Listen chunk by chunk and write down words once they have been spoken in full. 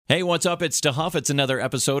Hey, what's up? It's DeHuff. It's another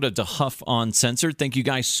episode of DeHuff Uncensored. Thank you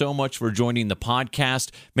guys so much for joining the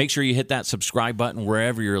podcast. Make sure you hit that subscribe button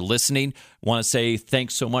wherever you're listening. I want to say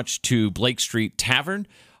thanks so much to Blake Street Tavern,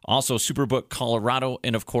 also Superbook Colorado,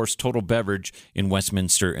 and of course Total Beverage in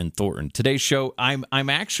Westminster and Thornton. Today's show, I'm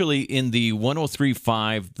actually in the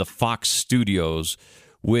 103.5 the Fox Studios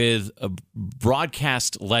with a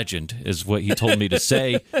broadcast legend, is what he told me to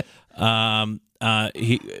say.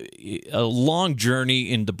 A long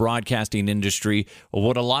journey in the broadcasting industry.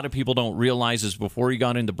 What a lot of people don't realize is before he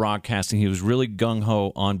got into broadcasting, he was really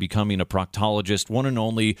gung-ho on becoming a proctologist. One and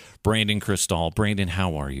only Brandon Krisztal. Brandon,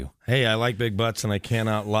 how are you? Hey, I like big butts, and I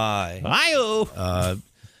cannot lie. Hi-oh!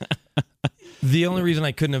 The only reason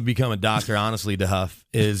I couldn't have become a doctor, honestly, DeHuff,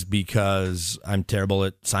 is because I'm terrible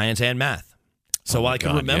at science and math. So while I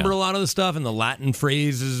could remember a lot of the stuff, and the Latin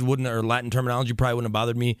phrases or Latin terminology probably wouldn't have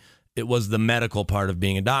bothered me, it was the medical part of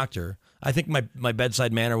being a doctor. I think my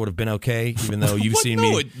bedside manner would have been okay, even though you've seen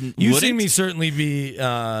me certainly be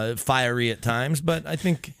fiery at times. But I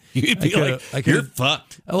think you'd be you're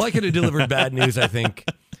fucked. Oh, I could have delivered bad news, I think,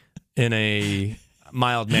 in a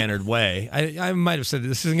mild-mannered way. I might have said,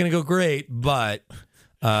 this isn't going to go great, but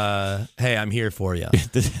hey, I'm here for you.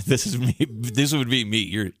 This is me. This would be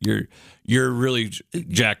me. You're really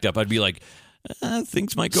jacked up. I'd be like,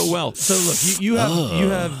 things might go well. So look, you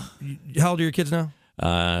have how old are your kids now?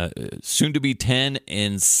 Soon to be 10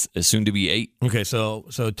 and soon to be 8. Okay, so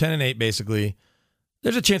 10 and 8 basically.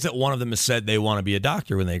 There's a chance that one of them has said they want to be a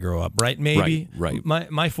doctor when they grow up, right? Maybe. Right.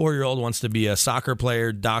 My 4-year-old wants to be a soccer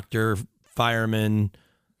player, doctor, fireman,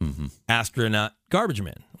 astronaut, garbage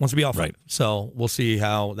man. Wants to be all five. Right. So we'll see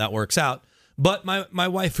how that works out. But my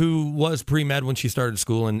wife, who was pre-med when she started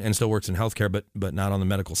school and still works in healthcare, but not on the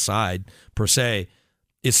medical side per se,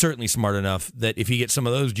 is certainly smart enough that if you get some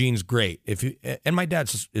of those genes, great. And my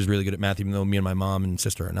dad is really good at math, even though me and my mom and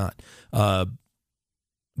sister are not.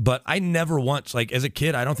 But I never once, like as a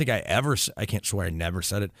kid, I don't think I can't swear I never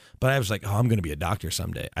said it, but I was like, oh, I'm going to be a doctor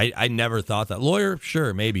someday. I never thought that. Lawyer,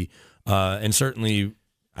 sure, maybe. And certainly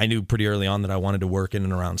I knew pretty early on that I wanted to work in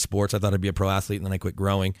and around sports. I thought I'd be a pro athlete, and then I quit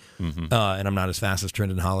growing. And I'm not as fast as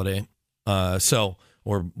Trenton Holiday, or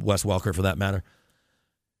Wes Welker for that matter.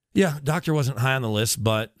 Yeah, doctor wasn't high on the list,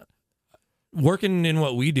 but working in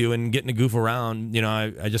what we do and getting to goof around,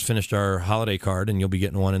 I just finished our holiday card, and you'll be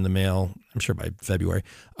getting one in the mail, I'm sure by February.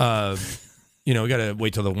 We got to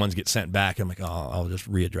wait till the ones get sent back. I'm like, I'll just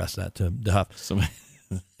readdress that to Huff.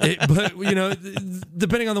 But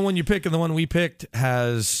depending on the one you pick, and the one we picked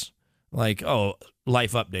has life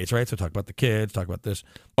updates, right? So talk about the kids, talk about this.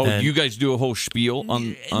 Oh, and you guys do a whole spiel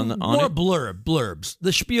on more it? Blurbs.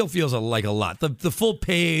 The spiel feels like a lot. The full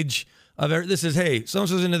page of this is, hey,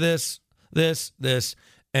 so-and-so's into this.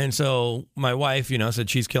 And so my wife, said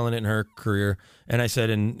she's killing it in her career. And I said,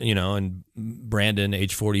 and Brandon,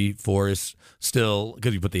 age 44, is still,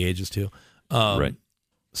 because you put the ages too. Right.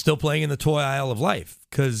 Still playing in the toy aisle of life,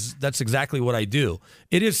 because that's exactly what I do.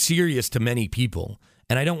 It is serious to many people,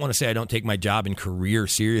 and I don't want to say I don't take my job and career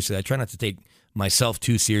seriously. I try not to take myself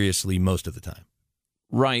too seriously most of the time.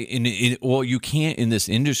 Right, well, you can't in this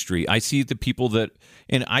industry. I see the people that,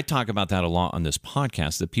 and I talk about that a lot on this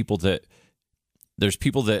podcast, there's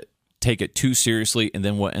people that take it too seriously, and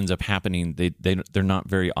then what ends up happening, they're not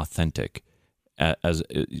very authentic, as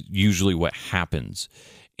usually what happens.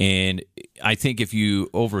 And I think if you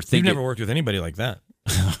overthink You've never worked with anybody like that.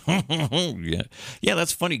 Yeah,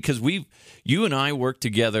 that's funny, because you and I worked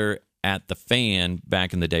together at the Fan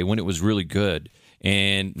back in the day when it was really good,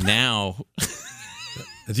 and now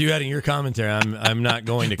as you adding your commentary, I'm not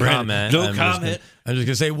going to comment. No comment. I'm just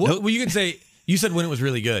going to say, well, you can say, you said when it was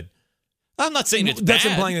really good. I'm not saying it's That's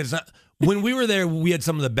bad. implying that it's not. When we were there, we had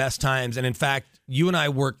some of the best times, and in fact, you and I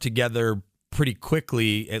worked together pretty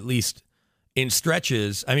quickly, at least in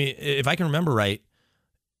stretches. I mean, if I can remember right,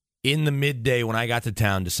 in the midday when I got to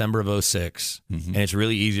town, December of 2006, and it's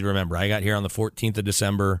really easy to remember. I got here on the 14th of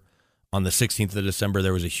December. On the 16th of December,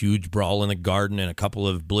 there was a huge brawl in the Garden and a couple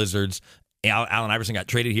of blizzards. Allen Iverson got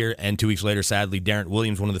traded here, and 2 weeks later, sadly, Darren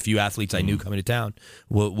Williams, one of the few athletes I knew coming to town,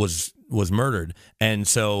 was murdered. And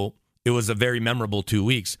so it was a very memorable 2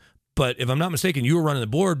 weeks. But if I'm not mistaken, you were running the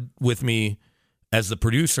board with me as the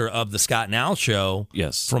producer of the Scott and Al show.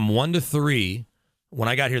 Yes. From 1 to 3. When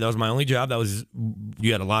I got here, that was my only job.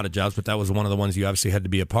 You had a lot of jobs, but that was one of the ones you obviously had to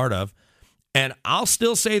be a part of. And I'll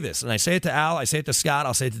still say this, and I say it to Al, I say it to Scott,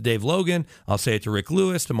 I'll say it to Dave Logan, I'll say it to Rick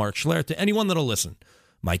Lewis, to Mark Schler, to anyone that'll listen.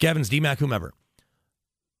 Mike Evans, D-Mac, whomever.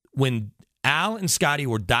 When Al and Scotty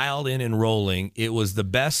were dialed in and rolling, it was the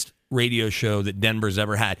best radio show that Denver's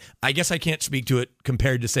ever had. I guess I can't speak to it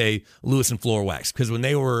compared to, say, Lewis and Floor Wax, because when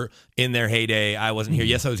they were in their heyday, I wasn't here.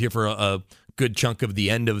 Yes, I was here for a good chunk of the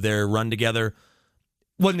end of their run together.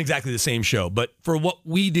 Wasn't exactly the same show, but for what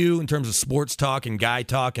we do in terms of sports talk and guy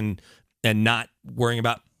talk and not worrying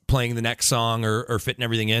about playing the next song or fitting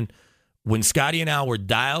everything in, when Scotty and Al were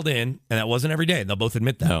dialed in, and that wasn't every day, they'll both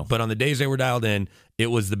admit that, but on the days they were dialed in,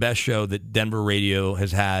 it was the best show that Denver radio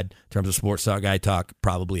has had in terms of sports talk, guy talk,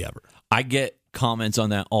 probably ever. I get comments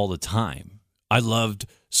on that all the time. I loved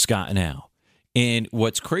Scott and Al. And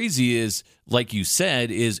what's crazy is, like you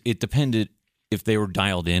said, is it depended if they were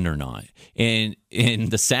dialed in or not. And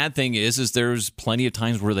the sad thing is there's plenty of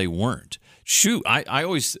times where they weren't. Shoot,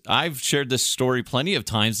 I've shared this story plenty of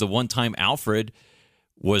times. The one time Alfred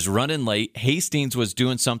was running late, Hastings was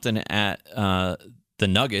doing something at the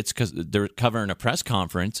Nuggets because they're covering a press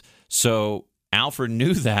conference. So Alfred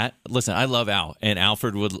knew that. Listen, I love Al, and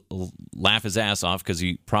Alfred would laugh his ass off because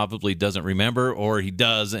he probably doesn't remember, or he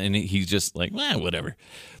does, and he's just like, whatever.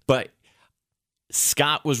 But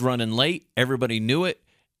Scott was running late. Everybody knew it.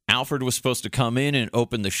 Alfred was supposed to come in and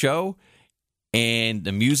open the show, and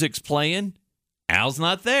the music's playing. Al's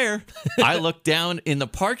not there. I look down in the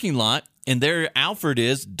parking lot, and there Alfred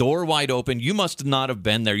is, door wide open. You must not have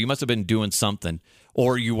been there. You must have been doing something,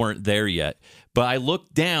 or you weren't there yet. But I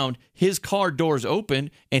look down, his car door's open,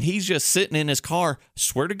 and he's just sitting in his car.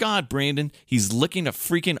 Swear to God, Brandon, he's licking a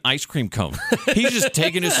freaking ice cream cone. He's just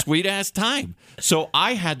taking his sweet-ass time. So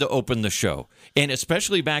I had to open the show. And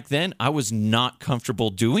especially back then, I was not comfortable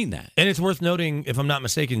doing that. And it's worth noting, if I'm not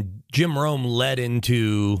mistaken, Jim Rome led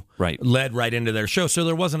right into their show. So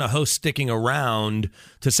there wasn't a host sticking around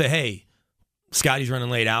to say, hey, Scotty's running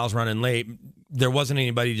late, Al's running late. There wasn't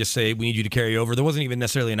anybody just say, we need you to carry over. There wasn't even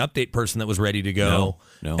necessarily an update person that was ready to go.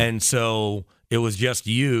 No. And so it was just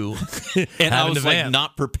you. And I was like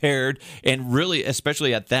not prepared. And really,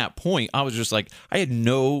 especially at that point, I was just like, I had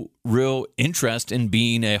no real interest in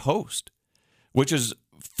being a host, which is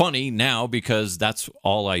funny now because that's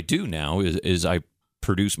all I do now is I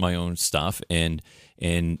produce my own stuff and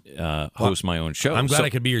host my own show. I'm glad I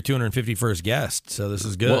could be your 251st guest, so this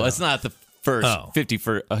is good. Well, it's not the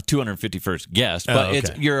 251st guest,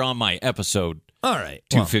 but you're on my episode. All right,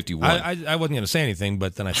 251. Well, I wasn't going to say anything,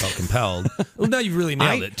 but then I felt compelled. Well, now you've really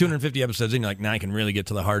nailed it. 250 episodes in, you're like, now I can really get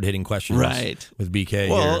to the hard hitting questions, with BK.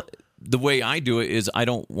 Well, here. The way I do it is I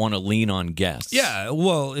don't want to lean on guests. Yeah,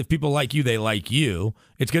 well, if people like you, they like you.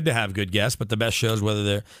 It's good to have good guests, but the best shows,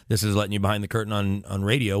 whether this is letting you behind the curtain on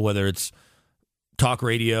radio, whether it's talk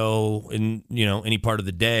radio in any part of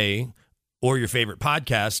the day or your favorite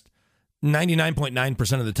podcast,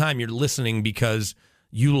 99.9% of the time you're listening because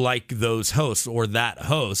you like those hosts or that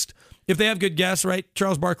host. If they have good guests, right?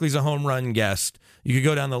 Charles Barkley's a home run guest. You could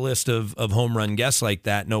go down the list of home run guests like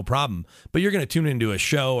that, no problem. But you're going to tune into a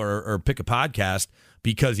show or pick a podcast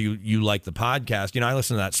because you like the podcast. I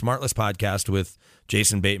listen to that Smartless podcast with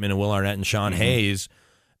Jason Bateman and Will Arnett and Sean Hayes,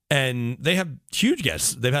 and they have huge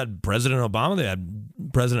guests. They've had President Obama, they had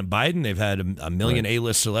President Biden, they've had a million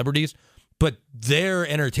A-list celebrities, but they're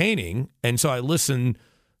entertaining, and so I listen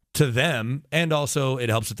to them, and also it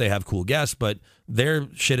helps that they have cool guests, but their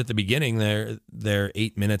shit at the beginning, their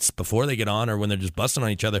 8 minutes before they get on or when they're just busting on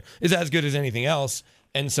each other is as good as anything else.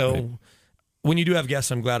 And so when you do have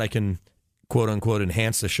guests, I'm glad I can quote unquote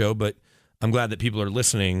enhance the show, but I'm glad that people are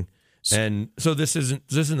listening. And so this isn't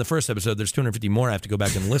the first episode. There's 250 more I have to go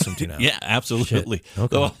back and listen to now. Yeah, absolutely.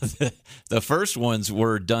 Okay. Well, the first ones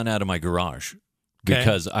were done out of my garage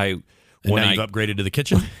because you've upgraded to the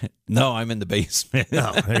kitchen? No, I'm in the basement.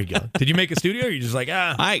 Oh, there you go. Did you make a studio or are you just like,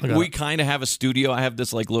 we kind of have a studio. I have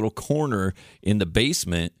this like little corner in the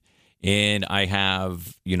basement, and I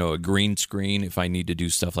have, a green screen if I need to do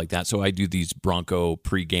stuff like that. So I do these Bronco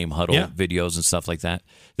pregame huddle videos and stuff like that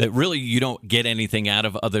really you don't get anything out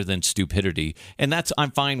of other than stupidity. And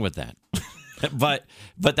I'm fine with that. But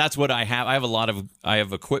that's what I have. I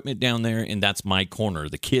have equipment down there, and that's my corner.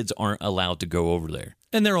 The kids aren't allowed to go over there.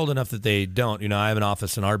 And they're old enough that they don't. I have an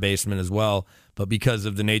office in our basement as well, but because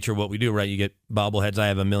of the nature of what we do, right, you get bobbleheads. I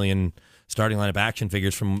have a million starting lineup action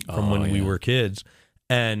figures from when we were kids.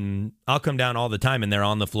 And I'll come down all the time, and they're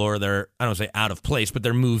on the floor. They're, I don't say out of place, but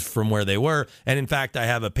they're moved from where they were. And in fact, I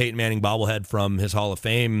have a Peyton Manning bobblehead from his Hall of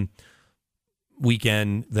Fame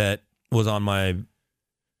weekend that was on my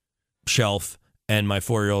shelf, and my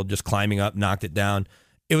 4-year-old just climbing up, knocked it down.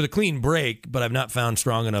 It was a clean break, but I've not found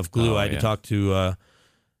strong enough glue. I had to talk to,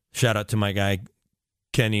 shout out to my guy,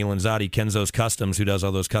 Kenny Lanzati, Kenzo's Customs, who does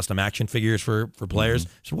all those custom action figures for players.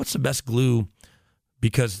 So what's the best glue?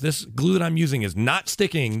 Because this glue that I'm using is not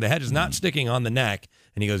sticking. The head is not sticking on the neck,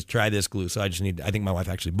 and he goes, try this glue. So I think my wife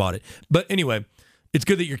actually bought it. But anyway, it's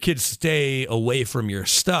good that your kids stay away from your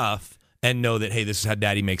stuff and know that, hey, this is how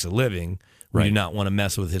daddy makes a living. We do not want to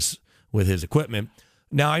mess with his equipment.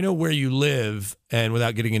 Now, I know where you live, and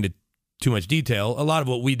without getting into too much detail, a lot of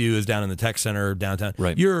what we do is down in the tech center downtown.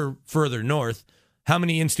 Right. You're further north. How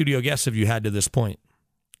many in-studio guests have you had to this point?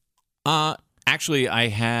 Actually,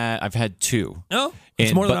 I've had 2. Oh,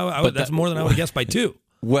 that's more than I would have guessed by 2.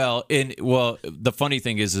 Well, the funny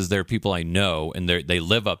thing is there are people I know, and they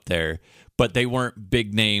live up there, but they weren't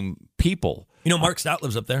big name people. You know, Mark Stout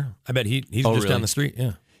lives up there. I bet he's just really? Down the street.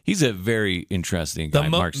 Yeah, he's a very interesting guy.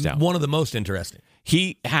 Mark Stout, one of the most interesting.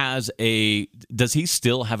 He has does he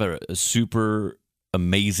still have a super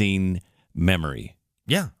amazing memory?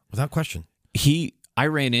 Yeah, without question. I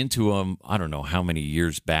ran into him, I don't know how many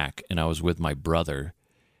years back, and I was with my brother,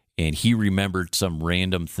 and he remembered some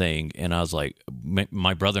random thing, and I was like,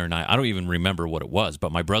 my brother and I don't even remember what it was,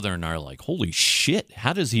 but my brother and I are like, holy shit,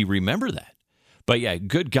 how does he remember that? But yeah,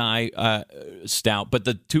 good guy, Stout. But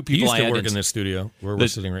the 2 people I had work in this studio where we're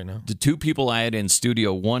sitting right now. The 2 people I had in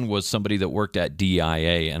studio, one was somebody that worked at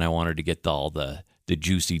DIA, and I wanted to get all the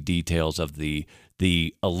juicy details of the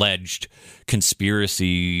alleged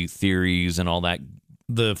conspiracy theories and all that.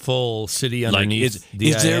 The full city underneath.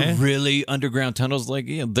 Is there really underground tunnels? Like,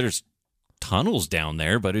 there's tunnels down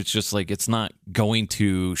there, but it's just like it's not going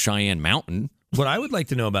to Cheyenne Mountain. What I would like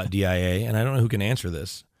to know about DIA, and I don't know who can answer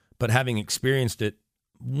this, but having experienced it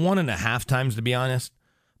 1.5 times, to be honest,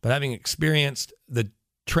 but having experienced the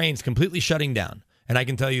trains completely shutting down, and I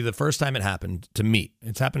can tell you the first time it happened to me,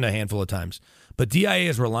 it's happened a handful of times, but DIA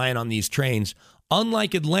is relying on these trains.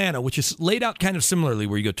 Unlike Atlanta, which is laid out kind of similarly,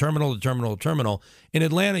 where you go terminal to terminal to terminal. In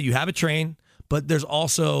Atlanta, you have a train, but there's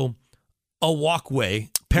also a walkway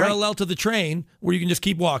parallel to the train where you can just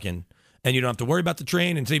keep walking. And you don't have to worry about the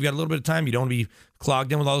train. And say you've got a little bit of time, you don't want to be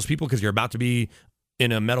clogged in with all those people because you're about to be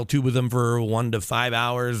in a metal tube with them for 1 to 5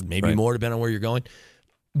 hours, maybe more, depending on where you're going.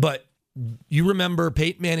 But you remember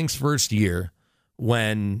Peyton Manning's first year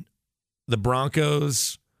when the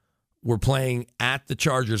Broncos were playing at the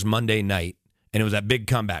Chargers Monday night. And it was that big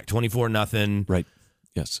comeback, 24-0. Right.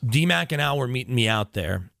 Yes. D-Mac and Al were meeting me out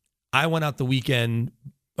there. I went out the weekend,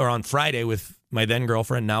 or on Friday, with my then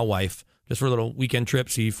girlfriend, now wife, just for a little weekend trip,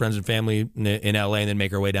 see friends and family in LA, and then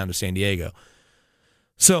make our way down to San Diego.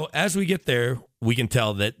 So as we get there, we can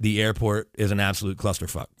tell that the airport is an absolute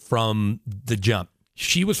clusterfuck from the jump.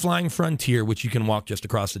 She was flying Frontier, which you can walk just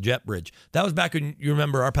across the jet bridge. That was back when, you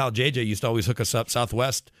remember, our pal JJ used to always hook us up.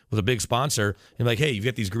 Southwest was a big sponsor. And like, hey, you've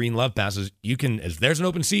got these green love passes. You can, if there's an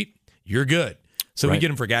open seat, you're good. So we get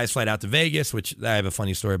them for guys' flight out to Vegas, which I have a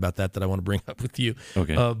funny story about that I want to bring up with you.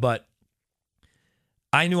 Okay. But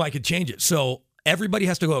I knew I could change it. So everybody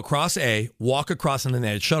has to go across A, walk across, and then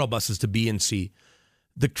they had shuttle buses to B and C.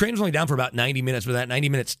 The train was only down for about 90 minutes. For that 90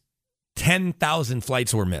 minutes, 10,000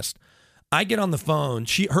 flights were missed. I get on the phone.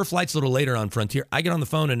 Her flight's a little later on Frontier. I get on the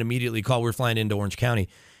phone and immediately call. We're flying into Orange County.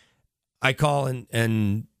 I call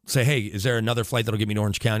and say, hey, is there another flight that'll get me to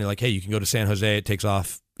Orange County? Like, hey, you can go to San Jose. It takes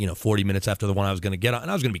off, 40 minutes after the one I was going to get on. And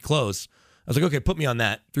I was going to be close. I was like, okay, put me on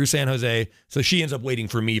that through San Jose. So she ends up waiting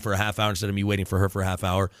for me for a half hour instead of me waiting for her for a half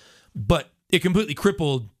hour. But it completely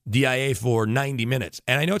crippled DIA for 90 minutes.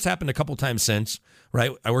 And I know it's happened a couple times since,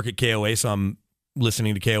 right? I work at KOA, so I'm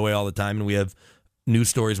listening to KOA all the time. And we have news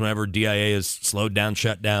stories whenever DIA is slowed down,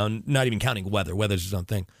 shut down, not even counting weather. Weather's its own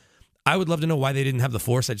thing. I would love to know why they didn't have the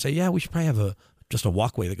force. I'd say, yeah, we should probably have just a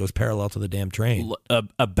walkway that goes parallel to the damn train.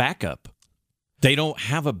 A backup. They don't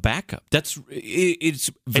have a backup. It's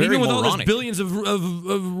very and even with moronic. All those billions of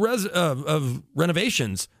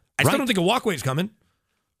renovations, I still don't think a walkway's coming.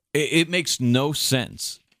 It makes no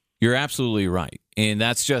sense. You're absolutely right. And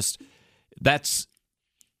that's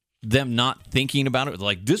them not thinking about it.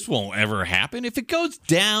 Like, this won't ever happen. If it goes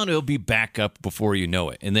down, it'll be back up before you know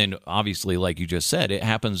it. And then, obviously, like you just said, it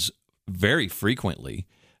happens very frequently.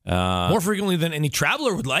 More frequently than any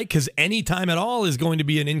traveler would like, because any time at all is going to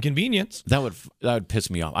be an inconvenience. That would piss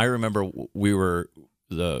me off. I remember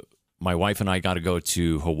my wife and I got to go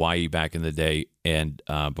to Hawaii back in the day, and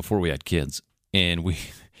before we had kids, and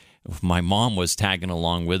my mom was tagging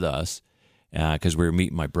along with us because we were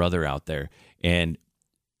meeting my brother out there, and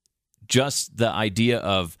just the idea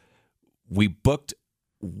of we booked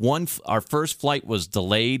our first flight was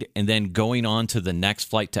delayed, and then going on to the next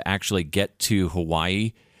flight to actually get to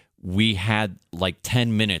Hawaii, we had like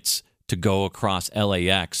 10 minutes to go across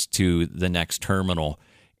LAX to the next terminal.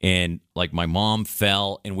 And like my mom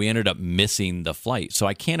fell and we ended up missing the flight. So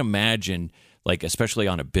I can't imagine, like, especially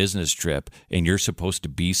on a business trip and you're supposed to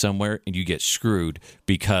be somewhere and you get screwed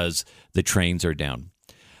because the trains are down.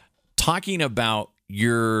 Talking about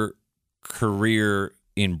your career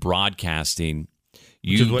in broadcasting,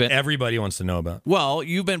 which is what everybody wants to know about. Well,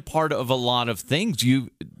 you've been part of a lot of things.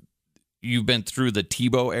 You've been through the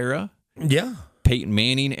Tebow era, Peyton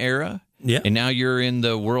Manning era, and now you're in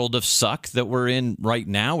the world of suck that we're in right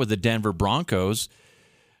now with the Denver Broncos.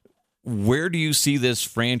 Where do you see this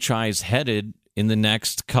franchise headed in the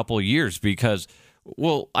next couple of years? Because,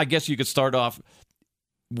 well, I guess you could start off.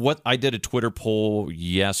 I did a Twitter poll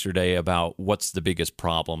yesterday about what's the biggest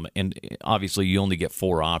problem, and obviously you only get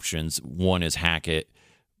 4 options. One is Hackett,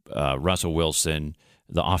 Russell Wilson,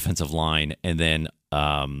 the offensive line, and then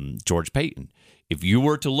George Payton. If you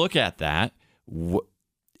were to look at that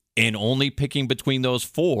and only picking between those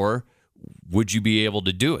 4, would you be able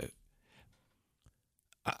to do it?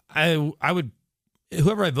 I would.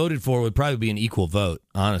 Whoever I voted for would probably be an equal vote,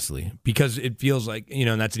 honestly, because it feels like,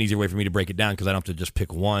 and that's an easier way for me to break it down because I don't have to just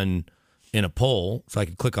pick one in a poll, so I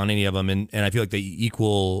can click on any of them, and I feel like they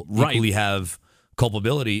equally have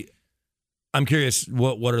culpability. I'm curious,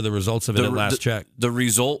 what are the results of it at last check? The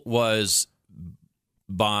result was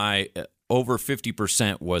by over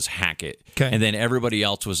 50% was Hackett, and then everybody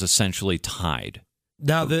else was essentially tied.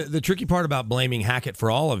 Now, the tricky part about blaming Hackett for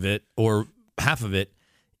all of it, or half of it,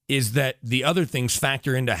 is that the other things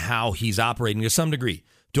factor into how he's operating to some degree.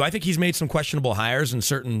 Do I think he's made some questionable hires in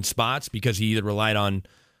certain spots because he either relied on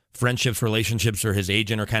friendships, relationships, or his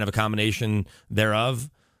agent, or kind of a combination thereof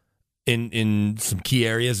in some key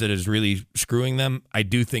areas that is really screwing them? I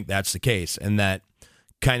do think that's the case, and that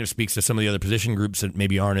kind of speaks to some of the other position groups that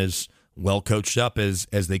maybe aren't as well coached up as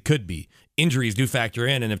they could be. Injuries do factor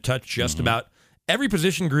in and have touched just about every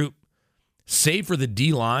position group, save for the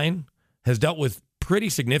D-line, has dealt with pretty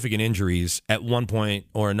significant injuries at one point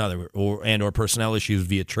or another, or personnel issues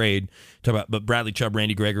via trade. But Bradley Chubb,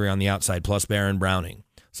 Randy Gregory on the outside, plus Baron Browning.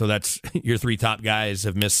 So that's your 3 top guys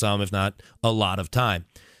have missed some, if not a lot of time.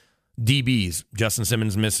 DBs, Justin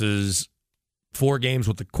Simmons misses 4 games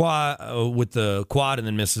with the quad, and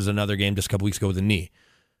then misses another game just a couple weeks ago with a knee.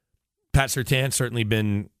 Pat Surtain's certainly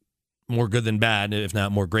been more good than bad, if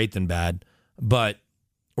not more great than bad. But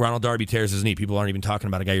Ronald Darby tears his knee. People aren't even talking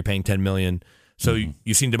about a guy you're paying $10 million. So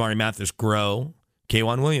you've seen Damari Mathis grow.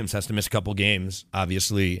 K'Wan Williams has to miss a couple games,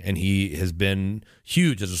 obviously, and he has been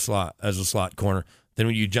huge as a slot corner. Then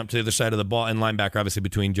when you jump to the other side of the ball, and linebacker, obviously,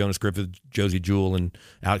 between Jonas Griffith, Josie Jewell, and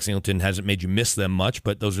Alex Singleton hasn't made you miss them much,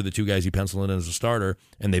 but those are the 2 guys you pencil in as a starter,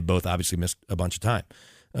 and they both obviously missed a bunch of time.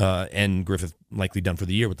 And Griffith likely done for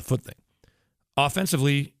the year with the foot thing.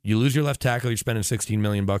 Offensively, you lose your left tackle you're spending $16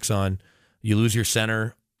 million on. You lose your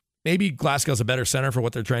center. Maybe Glasgow's a better center for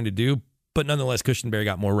what they're trying to do, but nonetheless, Cushionberry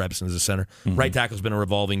got more reps as a center. Right tackle's been a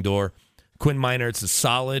revolving door. Quinn Meinerz is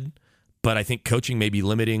solid, but I think coaching may be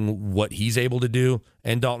limiting what he's able to do.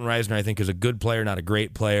 And Dalton Reisner, I think, is a good player, not a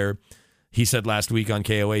great player. He said last week on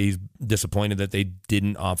KOA he's disappointed that they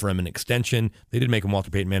didn't offer him an extension. They did make him Walter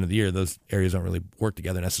Payton Man of the Year. Those areas don't really work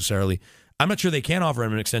together necessarily. I'm not sure they can offer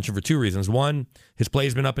him an extension for 2 reasons. 1, his play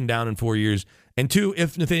has been up and down in 4 years. And 2,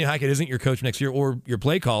 if Nathaniel Hackett isn't your coach next year or your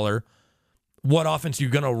play caller, what offense are you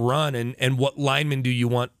going to run, and what lineman do you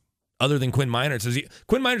want other than Quinn Meinerz?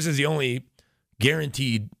 Quinn Meinerz is the only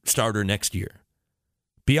guaranteed starter next year.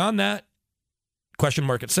 Beyond that, question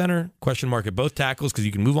mark at center, question mark at both tackles, because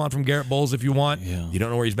you can move on from Garrett Bowles if you want. Yeah. You don't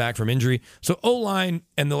know where he's back from injury. So O-line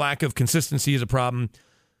and the lack of consistency is a problem.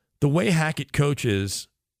 The way Hackett coaches,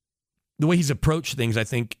 the way he's approached things, I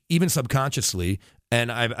think, even subconsciously,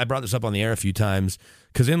 and I brought this up on the air a few times,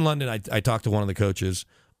 because in London I talked to one of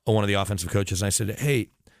the offensive coaches, and I said, hey,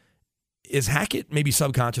 is Hackett maybe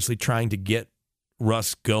subconsciously trying to get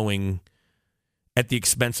Russ going at the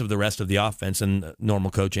expense of the rest of the offense? And the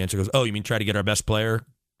normal coach answer goes, oh, you mean try to get our best player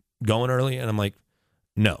going early? And I'm like,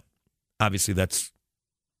 no. Obviously, that's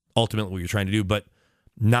ultimately what you're trying to do, but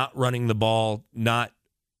not running the ball, not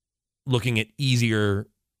looking at easier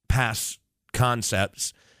pass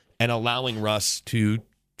concepts, and allowing Russ to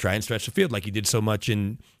try and stretch the field like he did so much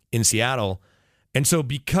in Seattle. And so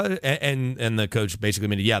because and the coach basically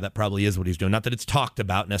admitted, yeah, that probably is what he's doing. Not that it's talked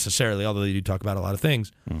about necessarily, although they do talk about a lot of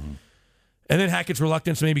things. Mm-hmm. And then Hackett's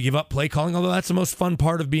reluctance to maybe give up play calling, although that's the most fun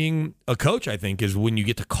part of being a coach, I think, is when you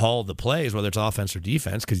get to call the plays, whether it's offense or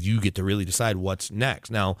defense, because you get to really decide what's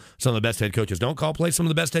next. Now, some of the best head coaches don't call plays. Some of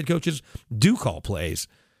the best head coaches do call plays.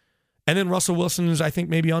 And then Russell Wilson's, I think,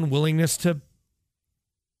 maybe unwillingness to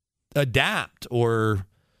adapt or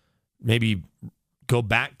maybe go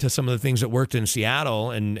back to some of the things that worked in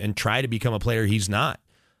Seattle and try to become a player he's not.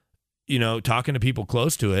 You know, talking to people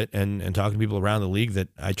close to it and talking to people around the league that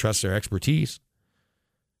I trust their expertise.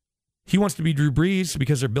 He wants to be Drew Brees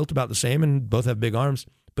because they're built about the same and both have big arms.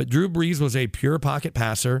 But Drew Brees was a pure pocket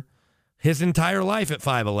passer his entire life at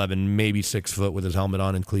 5'11", maybe 6 foot with his helmet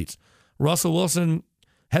on and cleats. Russell Wilson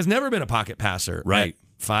has never been a pocket passer. Right.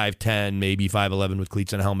 5'10", maybe 5'11" with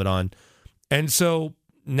cleats and a helmet on. And so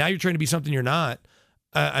now you're trying to be something you're not.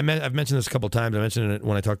 I've mentioned this a couple of times. I mentioned it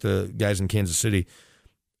when I talked to guys in Kansas City.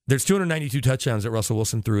 There's 292 touchdowns that Russell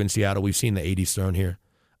Wilson threw in Seattle. We've seen the 80s thrown here.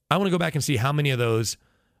 I want to go back and see how many of those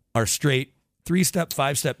are straight 3-step,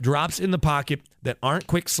 5-step drops in the pocket that aren't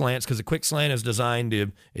quick slants, because a quick slant is designed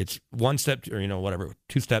to, it's 1 step or, whatever,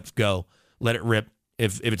 2 steps, go, let it rip.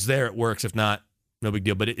 If it's there, it works. If not, no big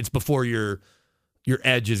deal. But it's before your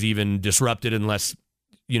edge is even disrupted, unless,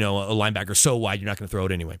 a linebacker's so wide, you're not going to throw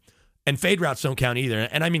it anyway. And fade routes don't count either.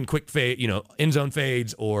 And I mean quick fade, end zone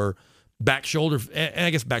fades or back shoulder. And I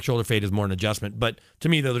guess back shoulder fade is more an adjustment. But to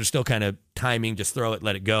me, though, there's still kind of timing, just throw it,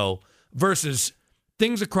 let it go, versus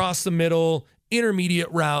things across the middle, intermediate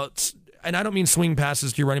routes, and I don't mean swing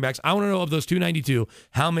passes to your running backs. I want to know, of those 292,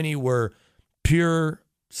 how many were pure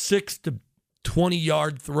 6 to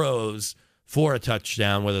 20-yard throws for a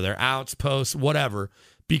touchdown, whether they're outs, posts, whatever.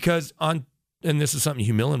 Because and this is something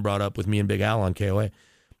Hugh Millen brought up with me and Big Al on KOA.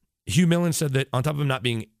 Hugh Millen said that on top of him not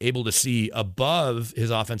being able to see above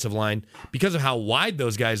his offensive line because of how wide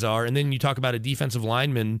those guys are, and then you talk about a defensive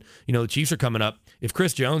lineman, the Chiefs are coming up. If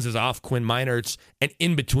Chris Jones is off Quinn Meinertz and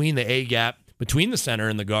in between the A-gap, between the center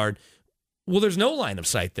and the guard, well, there's no line of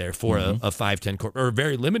sight there for a 5'10", or a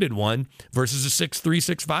very limited one versus a 6'3",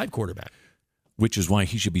 6'5" quarterback. Which is why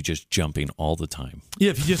he should be just jumping all the time.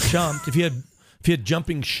 Yeah, if he just jumped, if he had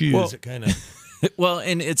jumping shoes, it kind of... Well,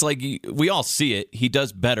 and it's like we all see it. He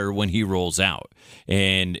does better when he rolls out,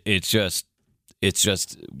 and it's just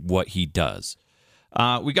what he does.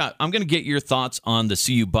 I'm going to get your thoughts on the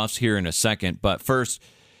CU Buffs here in a second, but first,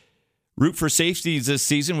 root for safeties this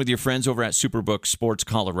season with your friends over at Superbook Sports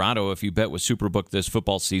Colorado. If you bet with Superbook this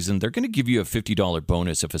football season, they're going to give you a $50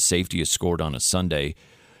 bonus if a safety is scored on a Sunday.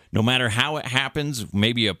 No matter how it happens,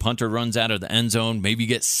 maybe a punter runs out of the end zone, maybe you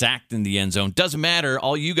get sacked in the end zone. Doesn't matter.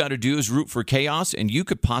 All you got to do is root for chaos, and you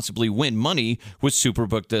could possibly win money with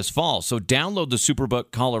Superbook this fall. So download the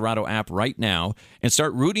Superbook Colorado app right now and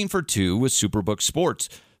start rooting for two with Superbook Sports.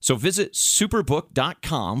 So visit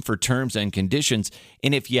superbook.com for terms and conditions.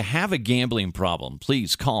 And if you have a gambling problem,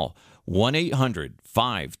 please call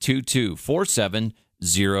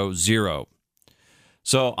 1-800-522-4700.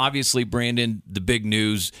 So obviously, Brandon, the big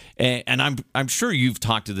news, and I'm sure you've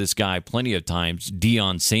talked to this guy plenty of times,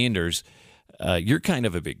 Deion Sanders. You're kind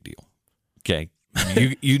of a big deal, okay?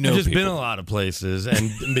 You know, I've just been a lot of places and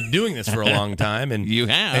been doing this for a long time, and you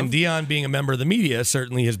have. And Deion, being a member of the media,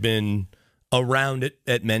 certainly has been around it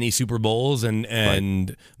at many Super Bowls and right.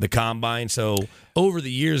 The Combine. So over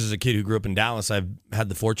the years, as a kid who grew up in Dallas, I've had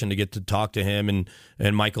the fortune to get to talk to him. And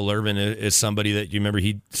Michael Irvin is somebody that you remember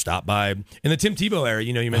he stopped by in the Tim Tebow era.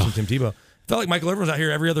 You mentioned Tim Tebow. Felt like Michael Irvin was out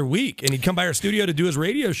here every other week, and he'd come by our studio to do his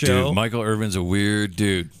radio show. Dude, Michael Irvin's a weird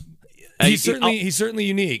dude. He's certainly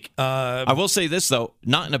unique. I will say this, though,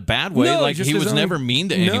 not in a bad way. No, like he was never mean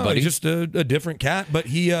to anybody. No, he's just a different cat. But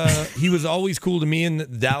he was always cool to me, and the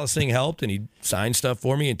Dallas thing helped, and he signed stuff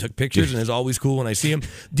for me and took pictures, and is always cool when I see him.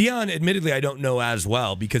 Deion, admittedly, I don't know as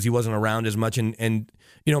well because he wasn't around as much, and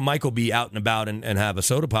Michael be out and about and have a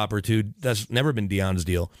soda pop or two. That's never been Deion's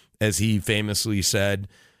deal, as he famously said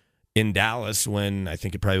in Dallas when I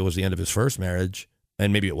think it probably was the end of his first marriage.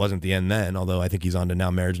 And maybe it wasn't the end then, although I think he's on to now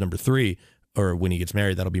marriage number 3, or when he gets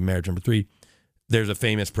married, that'll be marriage number 3. There's a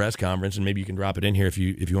famous press conference, and maybe you can drop it in here if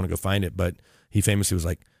you want to go find it. But he famously was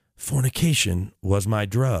like, "Fornication was my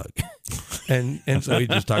drug," and so he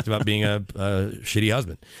just talked about being a shitty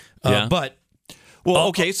husband. Yeah.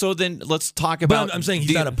 Okay, so then let's talk about. But I'm saying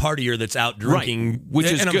he's not a partier that's out drinking, right, which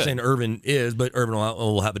is and good. I'm saying Irvin is, but Irvin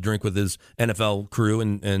will have a drink with his NFL crew,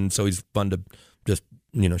 and so he's fun to just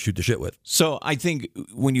shoot the shit with. So I think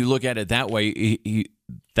when you look at it that way,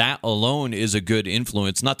 that alone is a good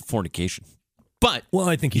influence, not the fornication. But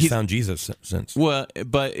I think he's found Jesus since. Well,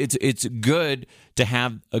 but it's good to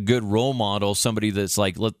have a good role model, somebody that's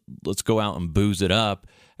like, let's go out and booze it up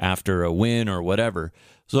after a win or whatever.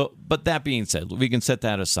 So, but that being said, we can set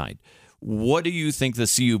that aside. What do you think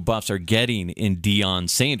the CU Buffs are getting in Deion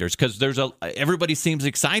Sanders? Because everybody seems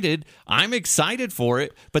excited. I'm excited for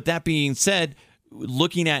it. But that being said,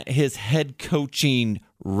 looking at his head coaching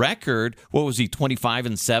record, what was he,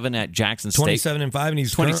 25-7 at Jackson State? 27-5, and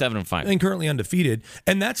he's 27-5, and currently undefeated.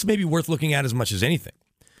 And that's maybe worth looking at as much as anything.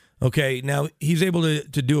 Okay, now he's able to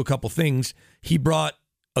do a couple things. He brought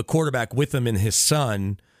a quarterback with him in his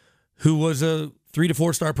son, who was a 3 to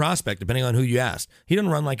 4 star prospect, depending on who you asked. He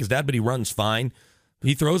doesn't run like his dad, but he runs fine.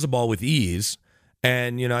 He throws the ball with ease.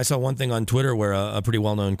 And I saw one thing on Twitter where a pretty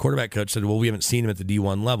well known quarterback coach said, "Well, we haven't seen him at the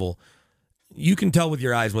D1 level." you can tell with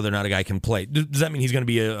your eyes whether or not a guy can play. Does that mean he's going to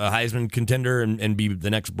be a Heisman contender and be the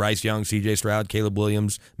next Bryce Young, C.J. Stroud, Caleb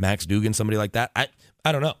Williams, Max Duggan, somebody like that?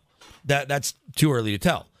 I don't know. That's too early to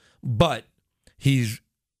tell. But he's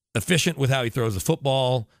efficient with how he throws the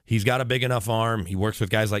football. He's got a big enough arm. He works with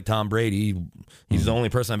guys like Tom Brady. He's the only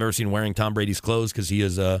person I've ever seen wearing Tom Brady's clothes because he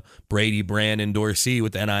is a Brady brand endorsee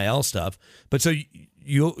with the NIL stuff. But so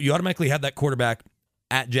you automatically have that quarterback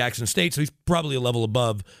at Jackson State, so he's probably a level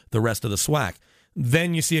above the rest of the SWAC.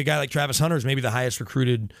 Then you see a guy like Travis Hunter, who's maybe the highest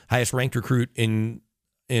ranked recruit in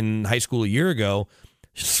high school a year ago.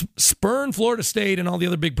 Spurn Florida State and all the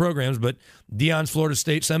other big programs, but Deion's Florida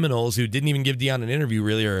State Seminoles, who didn't even give Deion an interview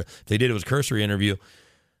really, or if they did, it was a cursory interview,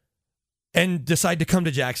 and decide to come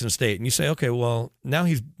to Jackson State. And you say, okay, well, now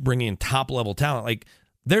he's bringing in top-level talent. Like,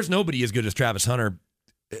 there's nobody as good as Travis Hunter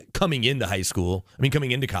coming into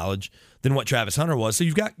college than what Travis Hunter was. So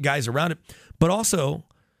you've got guys around it, but also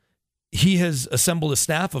he has assembled a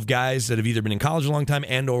staff of guys that have either been in college a long time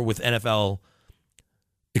and or with NFL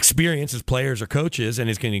experience as players or coaches, and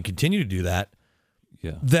is going to continue to do that.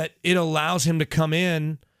 Yeah. That it allows him to come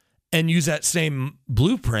in and use that same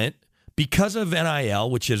blueprint because of NIL,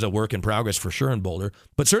 which is a work in progress for sure in Boulder,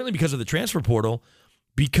 but certainly because of the transfer portal,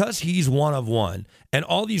 because he's one of one. And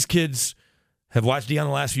all these kids have watched Deion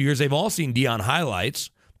the last few years. They've all seen Deion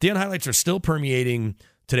highlights. Deion highlights are still permeating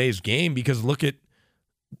today's game because look at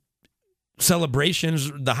celebrations.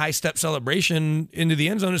 The high step celebration into the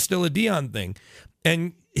end zone is still a Deion thing.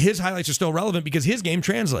 And his highlights are still relevant because his game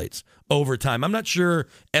translates over time. I'm not sure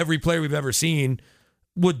every player we've ever seen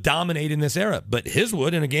would dominate in this era, but his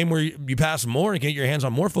would in a game where you pass more and get your hands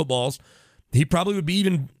on more footballs. He probably would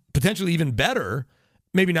be potentially even better.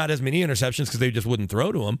 Maybe not as many interceptions because they just wouldn't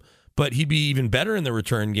throw to him, but he'd be even better in the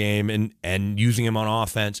return game and using him on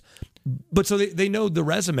offense. But so they know the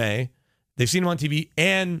resume. They've seen him on TV,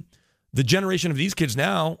 and the generation of these kids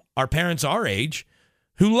now are parents our age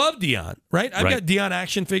who love Deion, right? I've got Deion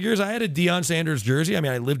action figures. I had a Deion Sanders jersey. I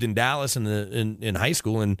mean, I lived in Dallas in high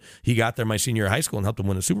school, and he got there my senior year of high school and helped him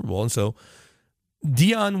win a Super Bowl. And so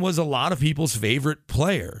Deion was a lot of people's favorite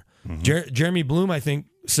player. Mm-hmm. Jeremy Bloom, I think,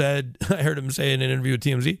 said, I heard him say in an interview with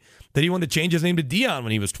TMZ, that he wanted to change his name to Deion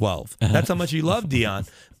when he was 12. That's how much he loved Deion.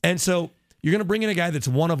 And so you're going to bring in a guy that's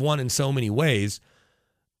one of one in so many ways.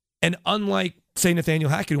 And unlike, say,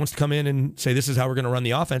 Nathaniel Hackett, who wants to come in and say, this is how we're going to run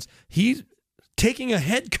the offense, he's taking a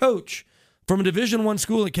head coach from a Division I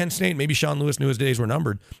school at Kent State. Maybe Sean Lewis knew his days were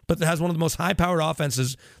numbered, but that has one of the most high-powered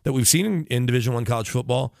offenses that we've seen in Division I college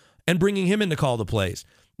football, and bringing him in to call the plays.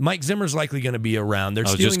 Mike Zimmer's likely going to be around. I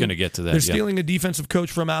was just going to get to that. They're stealing a defensive coach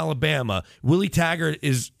from Alabama. Willie Taggart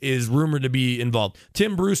is rumored to be involved.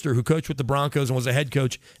 Tim Brewster, who coached with the Broncos and was a head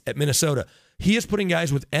coach at Minnesota, he is putting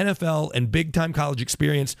guys with NFL and big-time college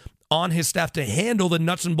experience on his staff to handle the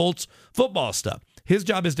nuts and bolts football stuff. His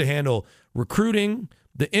job is to handle recruiting,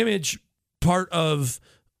 the image part of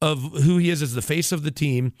who he is as the face of the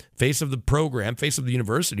team, face of the program, face of the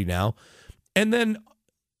university now. And then,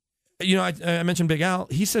 you know, I mentioned Big Al.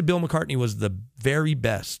 He said Bill McCartney was the very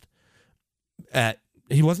best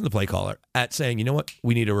he wasn't the play caller, at saying, you know what,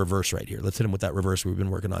 we need a reverse right here. Let's hit him with that reverse we've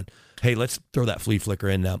been working on. Hey, let's throw that flea flicker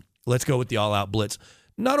in now. Let's go with the all-out blitz.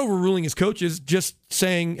 Not overruling his coaches, just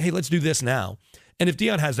saying, hey, let's do this now. And if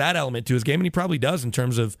Deion has that element to his game, and he probably does in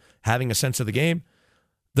terms of having a sense of the game,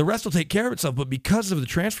 the rest will take care of itself. But because of the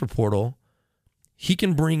transfer portal, he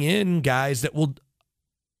can bring in guys that will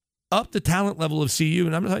up the talent level of CU.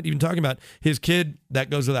 And I'm not even talking about his kid.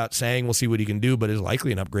 That goes without saying. We'll see what he can do, but is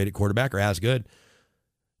likely an upgrade at quarterback or as good.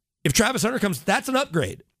 If Travis Hunter comes, that's an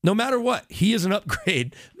upgrade. No matter what, he is an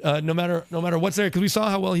upgrade. No matter what's there, because we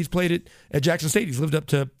saw how well he's played at Jackson State. He's lived up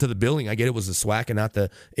to the billing. I get it was the SWAC and not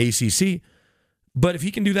the ACC. But if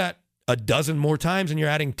he can do that a dozen more times and you're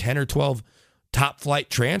adding 10 or 12 top flight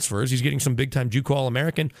transfers, he's getting some big time JUCO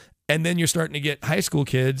All-American, and then you're starting to get high school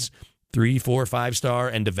kids 3, 4, 5-star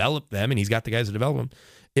and develop them, and he's got the guys to develop them.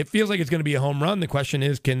 It feels like it's going to be a home run. The question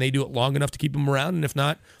is, can they do it long enough to keep him around? And if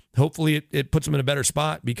not, hopefully it puts him in a better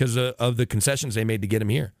spot because of the concessions they made to get him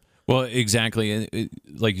here. Well, exactly.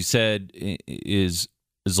 Like you said, is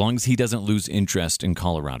as long as he doesn't lose interest in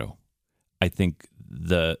Colorado, I think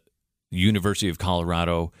the University of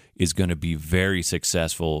Colorado is going to be very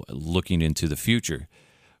successful looking into the future.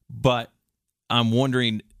 But I'm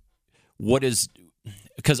wondering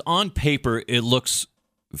because on paper it looks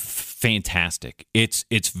fantastic. It's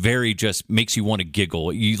very just makes you want to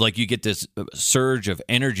giggle. You get this surge of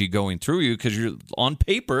energy going through you because you're on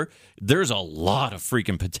paper. There's a lot of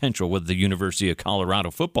freaking potential with the University of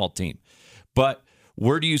Colorado football team. But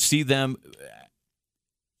where do you see them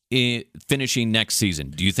finishing next season?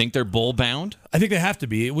 Do you think they're bowl bound? I think they have to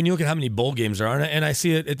be. When you look at how many bowl games there are, and I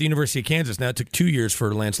see it at the University of Kansas. Now, it took 2 years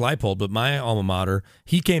for Lance Leipold, but my alma mater,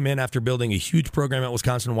 he came in after building a huge program at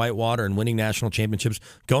Wisconsin Whitewater and winning national championships,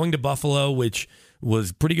 going to Buffalo, which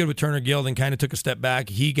was pretty good with Turner Gill, then kind of took a step back.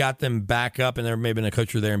 He got them back up, and there may have been a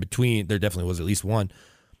coach there in between. There definitely was at least one.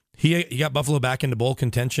 He got Buffalo back into bowl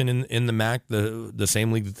contention in the MAC, the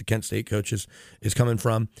same league that the Kent State coach is coming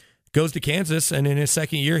from. Goes to Kansas, and in his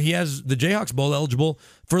second year, he has the Jayhawks Bowl eligible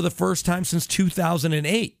for the first time since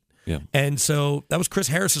 2008. Yeah. And so that was Chris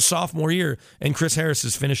Harris's sophomore year, and Chris Harris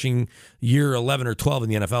is finishing year 11 or 12 in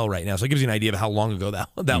the NFL right now. So it gives you an idea of how long ago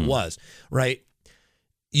that was, right?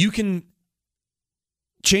 You can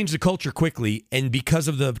change the culture quickly, and because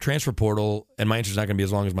of the transfer portal, and my answer's not going to be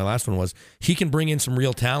as long as my last one was, he can bring in some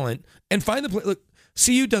real talent and find the play. Look,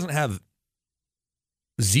 CU doesn't have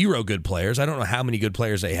zero good players. I don't know how many good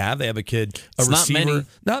players they have. They have a receiver.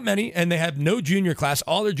 Not many, and they have no junior class.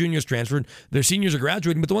 All their juniors transferred. Their seniors are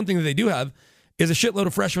graduating, but the one thing that they do have is a shitload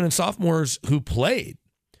of freshmen and sophomores who played.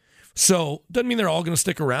 So doesn't mean they're all going to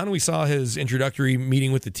stick around. We saw his introductory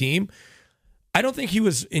meeting with the team. I don't think he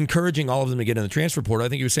was encouraging all of them to get in the transfer portal. I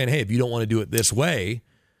think he was saying, hey, if you don't want to do it this way,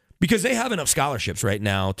 because they have enough scholarships right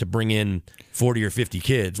now to bring in 40 or 50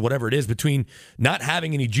 kids, whatever it is, between not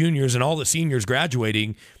having any juniors and all the seniors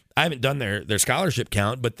graduating. I haven't done their scholarship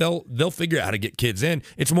count, but they'll figure out how to get kids in.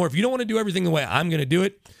 It's more, if you don't want to do everything the way I'm going to do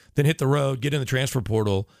it, then hit the road, get in the transfer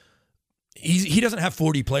portal. He doesn't have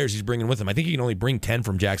 40 players he's bringing with him. I think he can only bring 10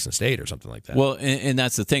 from Jackson State or something like that. Well, and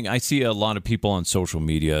that's the thing. I see a lot of people on social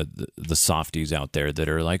media, the softies out there, that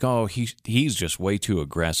are like, oh, he's just way too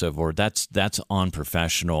aggressive, or that's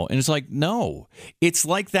unprofessional. And it's like, no. It's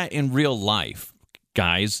like that in real life,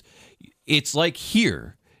 guys. It's like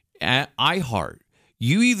here at iHeart.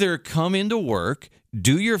 You either come into work,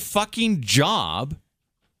 do your fucking job,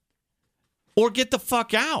 or get the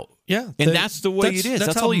fuck out. Yeah. And that's the way it is.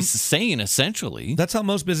 That's all he's saying, essentially. That's how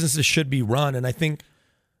most businesses should be run. And I think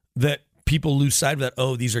that people lose sight of that.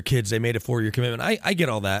 Oh, these are kids. They made a 4-year commitment. I get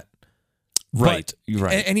all that. Right. You're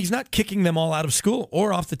right. And he's not kicking them all out of school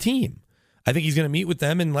or off the team. I think he's going to meet with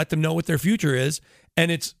them and let them know what their future is. And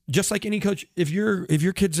it's just like any coach. If your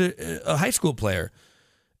kid's a high school player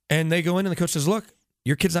and they go in and the coach says, look,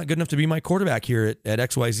 your kid's not good enough to be my quarterback here at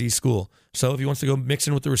XYZ school. So if he wants to go mix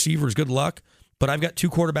in with the receivers, good luck. But I've got two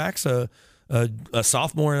quarterbacks, a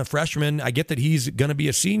sophomore and a freshman. I get that he's going to be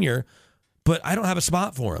a senior, but I don't have a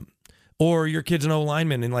spot for him. Or your kid's an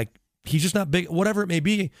O-lineman, and he's just not big, whatever it may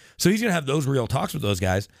be. So he's going to have those real talks with those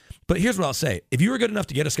guys. But here's what I'll say. If you were good enough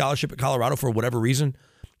to get a scholarship at Colorado for whatever reason,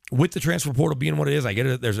 with the transfer portal being what it is, I get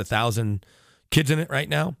it, there's 1,000 kids in it right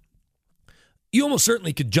now. You almost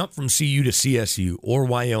certainly could jump from CU to CSU or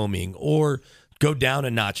Wyoming, or go down a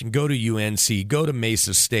notch and go to UNC, go to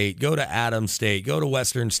Mesa State, go to Adams State, go to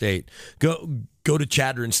Western State, go to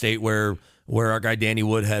Chadron State where our guy Danny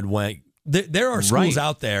Woodhead went. There are schools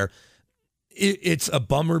out there. It's a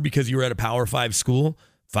bummer because you were at a Power 5 school.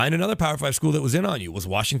 Find another Power 5 school that was in on you. Was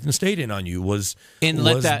Washington State in on you?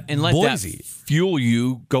 Let that fuel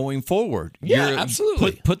you going forward. Yeah,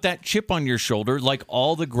 absolutely. Put that chip on your shoulder like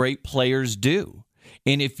all the great players do.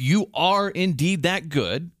 And if you are indeed that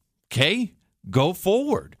good, okay, go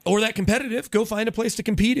forward. Or that competitive. Go find a place to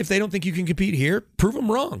compete. If they don't think you can compete here, prove them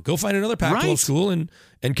wrong. Go find another Pac-12 school and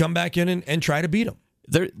come back in and try to beat them.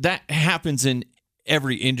 That happens in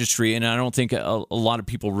every industry, and I don't think a lot of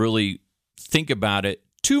people really think about it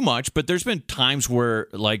too much, but there's been times where,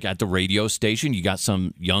 like at the radio station, you got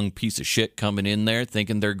some young piece of shit coming in there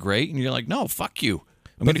thinking they're great, and you're like, no, fuck you.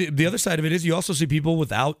 But the other side of it is you also see people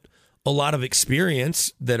without a lot of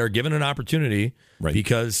experience that are given an opportunity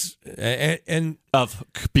because of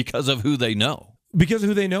who they know. Because of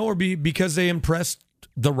who they know, or because they impressed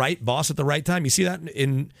the right boss at the right time. You see that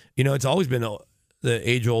in it's always been the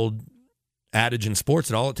age-old adage in sports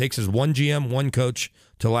that all it takes is one GM, one coach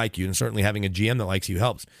to like you, and certainly having a GM that likes you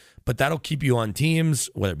helps. But that'll keep you on teams,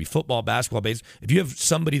 whether it be football, basketball, baseball. If you have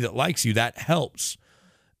somebody that likes you, that helps.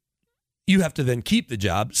 You have to then keep the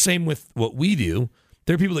job. Same with what we do.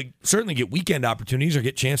 There are people that certainly get weekend opportunities or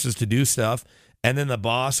get chances to do stuff, and then the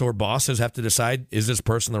boss or bosses have to decide, is this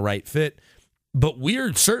person the right fit? But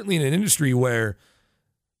we're certainly in an industry where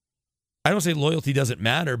I don't say loyalty doesn't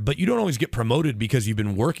matter, but you don't always get promoted because you've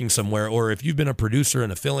been working somewhere, or if you've been a producer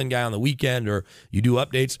and a fill-in guy on the weekend, or you do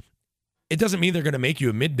updates, it doesn't mean they're going to make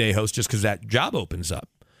you a midday host just because that job opens up.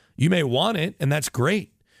 You may want it, and that's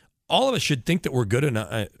great. All of us should think that we're good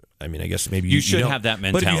enough. I mean, I guess maybe you should have that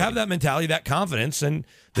mentality. But if you have that mentality, that confidence, and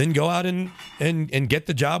then go out and get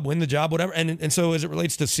the job, win the job, whatever. And so as it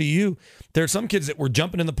relates to CU, there are some kids that were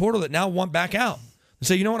jumping in the portal that now want back out. and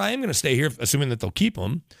say, you know what, I am going to stay here, assuming that they'll keep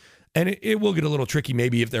him. And it will get a little tricky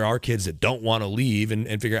maybe if there are kids that don't want to leave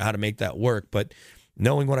and figure out how to make that work. But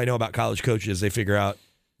knowing what I know about college coaches, they figure out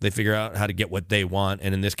how to get what they want.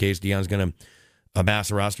 And in this case, Deion's going to amass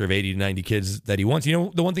a roster of 80 to 90 kids that he wants. You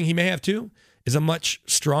know, the one thing he may have too is a much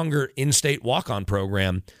stronger in-state walk-on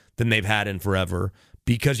program than they've had in forever,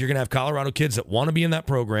 because you're going to have Colorado kids that want to be in that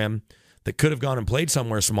program that could have gone and played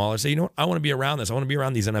somewhere smaller. Say, you know what, I want to be around this. I want to be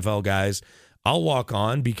around these NFL guys. I'll walk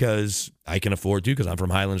on because I can afford to, because I'm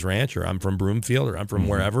from Highlands Ranch, or I'm from Broomfield, or I'm from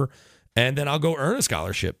wherever. And then I'll go earn a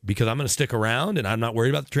scholarship because I'm going to stick around and I'm not worried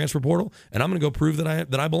about the transfer portal, and I'm going to go prove that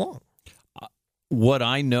I belong. What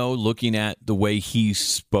I know, looking at the way he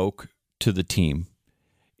spoke to the team,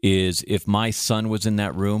 is if my son was in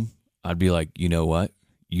that room, I'd be like, you know what?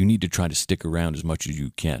 You need to try to stick around as much as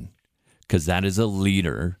you can, because that is a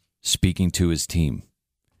leader speaking to his team.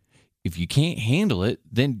 If you can't handle it,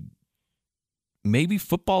 then maybe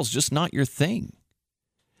football's just not your thing.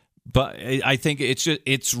 But I think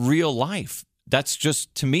it's real life. That's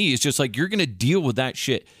just, to me, it's just like, you're going to deal with that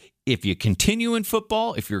shit. If you continue in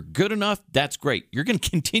football, if you're good enough, that's great. You're going to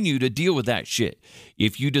continue to deal with that shit.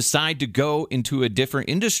 If you decide to go into a different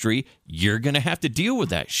industry, you're going to have to deal with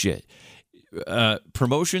that shit.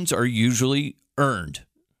 Promotions are usually earned.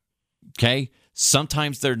 Okay?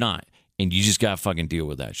 Sometimes they're not. And you just got to fucking deal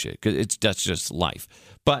with that shit, because that's just life.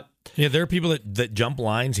 But yeah, there are people that jump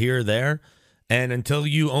lines here or there, and until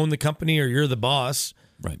you own the company or you're the boss,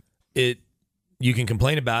 right? You can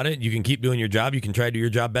complain about it. You can keep doing your job. You can try to do your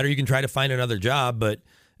job better. You can try to find another job. But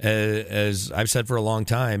as I've said for a long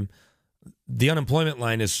time, the unemployment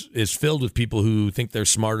line is filled with people who think they're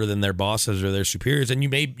smarter than their bosses or their superiors, and you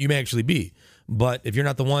may actually be. But if you're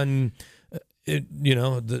not the one,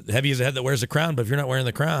 the heavy is the head that wears the crown. But if you're not wearing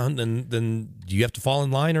the crown, then you have to fall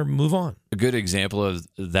in line or move on. A good example of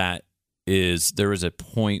that is there was a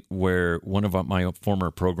point where one of my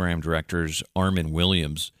former program directors, Alfred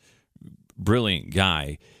Williams, brilliant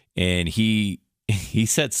guy, and he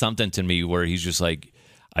said something to me where he's just like,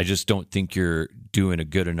 I just don't think you're doing a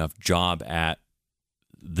good enough job at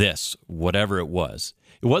this, whatever it was.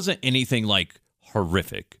 It wasn't anything like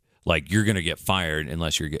horrific, like you're going to get fired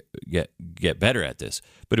unless you get better at this.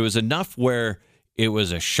 But it was enough where it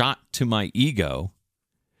was a shot to my ego,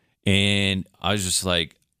 and I was just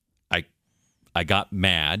like, I got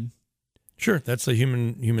mad. Sure, that's a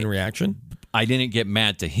human reaction. I didn't get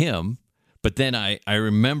mad to him, but then I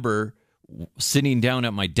remember sitting down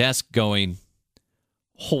at my desk going,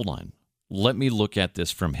 hold on, let me look at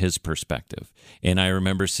this from his perspective. And I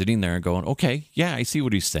remember sitting there and going, okay, yeah, I see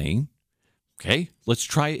what he's saying. Okay, let's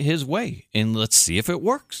try it his way and let's see if it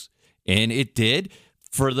works. And it did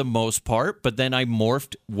for the most part, but then I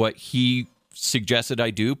morphed what he suggested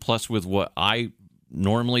I do plus with what I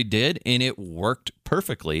normally did, and it worked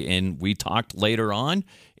perfectly. And we talked later on,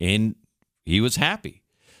 and he was happy.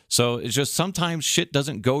 So it's just sometimes shit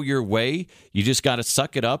doesn't go your way. You just got to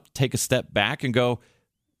suck it up, take a step back, and go,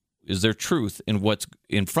 is there truth in what's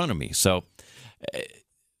in front of me? So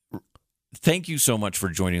thank you so much for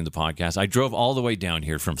joining the podcast. I drove all the way down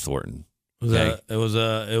here from Thornton. It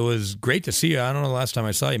was great to see you. I don't know the last time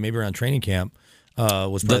I saw you, maybe around training camp.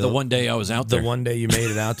 Was the one day I was out there. The one day you made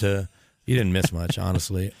it out to... You didn't miss much,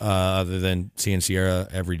 honestly, other than seeing Sierra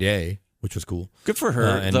every day, which was cool. Good for her,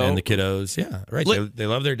 and the kiddos. Yeah, right. They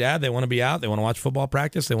love their dad. They want to be out. They want to watch football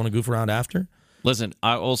practice. They want to goof around after. Listen,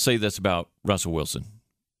 I will say this about Russell Wilson.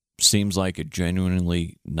 Seems like a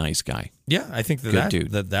genuinely nice guy. Yeah, I think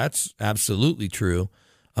that's absolutely true.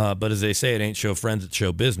 But as they say, it ain't show friends, it's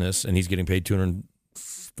show business, and he's getting paid $240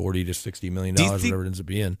 to $60 million, whatever it ends up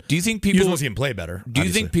being. Do you think people... You just want to see him play better. Do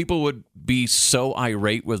you think people would be so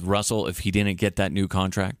irate with Russell if he didn't get that new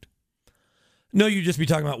contract? No, you'd just be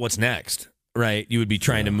talking about what's next, right? You would be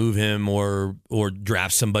trying to move him or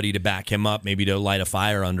draft somebody to back him up, maybe to light a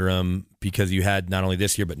fire under him, because you had not only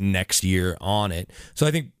this year, but next year on it. So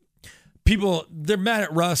I think people, they're mad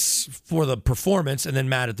at Russ for the performance and then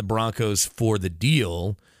mad at the Broncos for the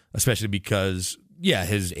deal, especially because... Yeah,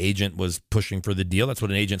 his agent was pushing for the deal. That's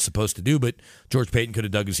what an agent's supposed to do. But George Payton could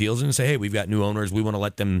have dug his heels in and say, hey, we've got new owners. We want to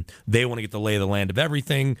let them, they want to get the lay of the land of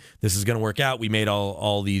everything. This is going to work out. We made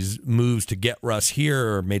all these moves to get Russ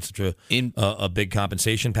here, or made such a big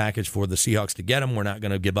compensation package for the Seahawks to get him. We're not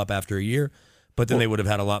going to give up after a year. But then they would have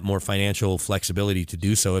had a lot more financial flexibility to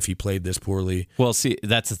do so if he played this poorly. Well, see,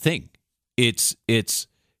 that's the thing. It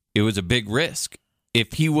was a big risk.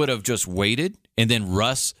 If he would have just waited and then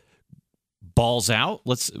Russ balls out,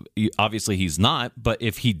 obviously he's not, but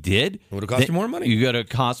if he did, it would have cost you more money. You got to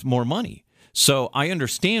cost more money. So I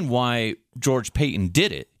understand why George Payton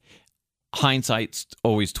did it. Hindsight's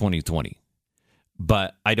always 20/20.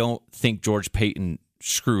 but I don't think George Paton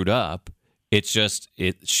screwed up. It's just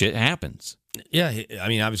shit happens. Yeah, I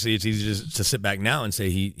mean, obviously it's easy to sit back now and say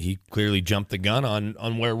he clearly jumped the gun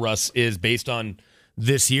on where Russ is based on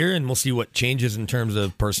this year, and we'll see what changes in terms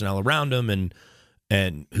of personnel around him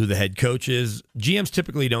and who the head coach is. GMs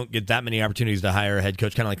typically don't get that many opportunities to hire a head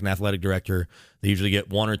coach, kind of like an athletic director. They usually get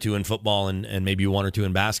 1 or 2 in football and maybe 1 or 2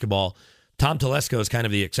 in basketball. Tom Telesco is kind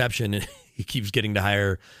of the exception, and he keeps getting to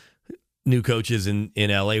hire new coaches in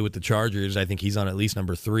LA with the Chargers. I think he's on at least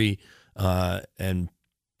number 3 and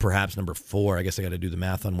perhaps number 4. I guess I got to do the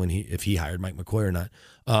math on if he hired Mike McCoy or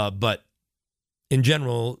not. But in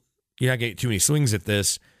general, you're not getting too many swings at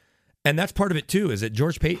this. And that's part of it, too, is that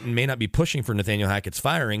George Paton may not be pushing for Nathaniel Hackett's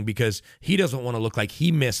firing because he doesn't want to look like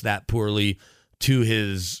he missed that poorly to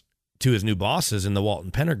his new bosses in the Walton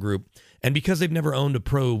Penner Group. And because they've never owned a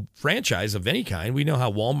pro franchise of any kind, we know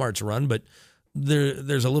how Walmart's run, but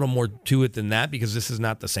there's a little more to it than that because this is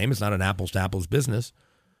not the same. It's not an apples-to-apples business.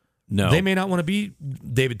 No. They may not want to be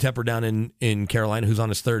David Tepper down in Carolina, who's on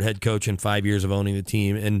his 3rd head coach in 5 years of owning the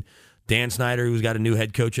team, and Dan Snyder, who's got a new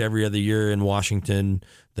head coach every other year in Washington,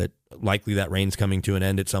 that likely that reign's coming to an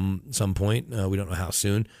end at some point. We don't know how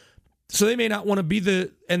soon. So they may not want to be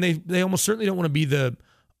and they almost certainly don't want to be the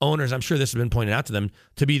owners. I'm sure this has been pointed out to them,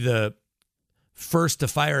 to be the first to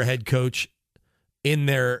fire a head coach in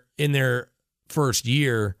their first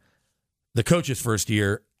year, the coach's first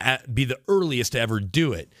year, be the earliest to ever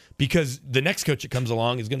do it, because the next coach that comes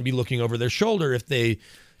along is going to be looking over their shoulder if they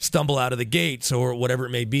stumble out of the gates or whatever it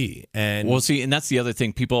may be. And we'll see. And that's the other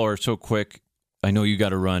thing. People are so quick. I know you got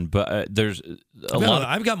to run, but there's a lot.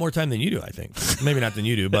 I've got more time than you do, I think. Maybe not than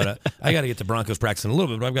you do, but I got to get to Broncos practice in a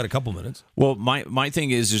little bit, but I've got a couple minutes. Well, my thing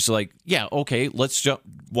is just like, yeah, okay, let's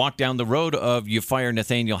walk down the road of you fire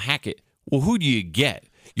Nathaniel Hackett. Well, who do you get?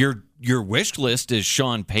 Your wish list is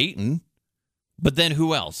Sean Payton, but then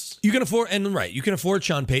who else? You can afford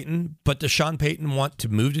Sean Payton, but does Sean Payton want to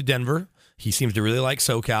move to Denver? He seems to really like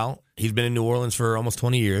SoCal. He's been in New Orleans for almost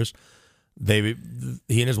 20 years. He and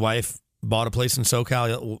his wife bought a place in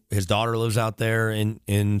SoCal. His daughter lives out there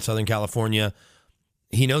in Southern California.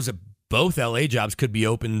 He knows that both LA jobs could be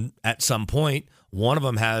open at some point. One of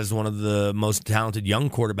them has one of the most talented young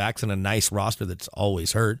quarterbacks and a nice roster that's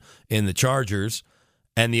always hurt in the Chargers.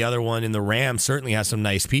 And the other one in the Rams certainly has some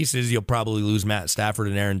nice pieces. You'll probably lose Matt Stafford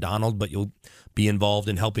and Aaron Donald, but you'll be involved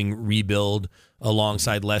in helping rebuild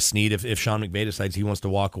alongside Les Snead if Sean McVay decides he wants to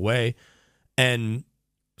walk away. And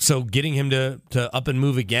so getting him to up and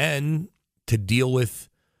move again to deal with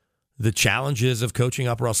the challenges of coaching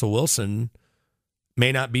up Russell Wilson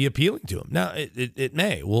may not be appealing to him. Now, it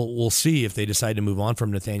may. We'll see if they decide to move on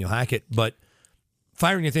from Nathaniel Hackett. But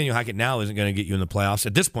firing Nathaniel Hackett now isn't going to get you in the playoffs,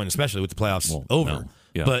 at this point, especially with the playoffs over. No.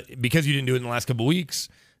 Yeah. But because you didn't do it in the last couple of weeks,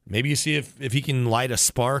 maybe you see if he can light a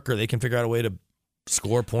spark or they can figure out a way to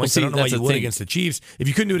score points. I don't know why you would against the Chiefs. If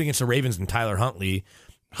you couldn't do it against the Ravens and Tyler Huntley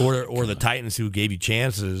or the Titans who gave you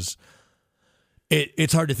chances,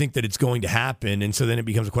 it's hard to think that it's going to happen. And so then it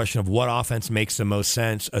becomes a question of what offense makes the most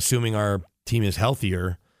sense, assuming our team is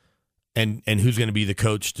healthier, and who's going to be the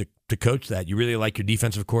coach to coach that. You really like your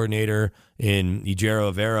defensive coordinator in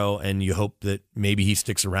Ejiro Evero, and you hope that maybe he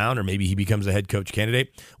sticks around or maybe he becomes a head coach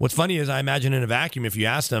candidate. What's funny is I imagine in a vacuum, if you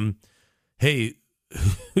asked him, hey,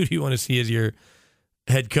 who do you want to see as your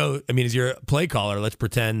head coach? I mean, as your play caller, let's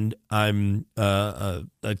pretend I'm a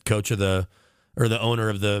coach of the owner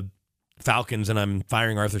of the Falcons and I'm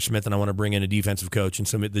firing Arthur Smith and I want to bring in a defensive coach. And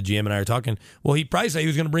so the GM and I are talking, well, he'd probably say he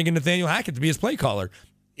was going to bring in Nathaniel Hackett to be his play caller.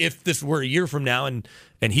 If this were a year from now and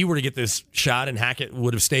he were to get this shot and Hackett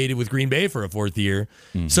would have stayed with Green Bay for a 4th year.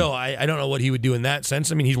 Mm-hmm. So I don't know what he would do in that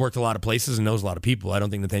sense. I mean, he's worked a lot of places and knows a lot of people. I don't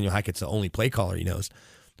think Nathaniel Hackett's the only play caller he knows.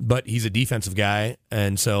 But he's a defensive guy.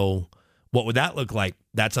 And so what would that look like?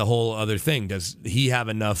 That's a whole other thing. Does he have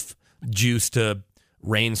enough juice to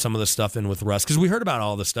rein some of the stuff in with Russ? Because we heard about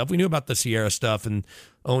all this stuff. We knew about the Sierra stuff and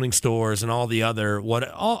owning stores and all the other,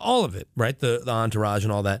 all of it, right? The entourage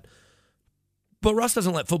and all that. But Russ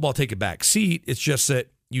doesn't let football take a back seat. It's just that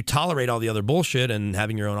you tolerate all the other bullshit and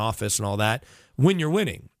having your own office and all that when you're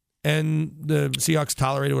winning. And the Seahawks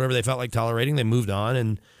tolerated whatever they felt like tolerating. They moved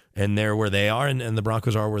on, and they're where they are, and the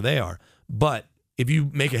Broncos are where they are. But if you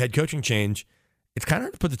make a head coaching change, it's kind of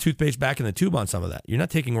hard to put the toothpaste back in the tube on some of that. You're not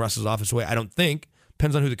taking Russ's office away, I don't think.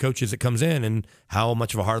 Depends on who the coach is that comes in and how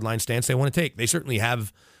much of a hardline stance they want to take. They certainly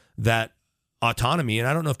have that autonomy, and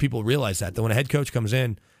I don't know if people realize that when a head coach comes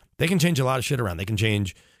in, they can change a lot of shit around. They can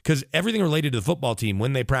change, because everything related to the football team,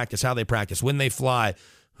 when they practice, how they practice, when they fly,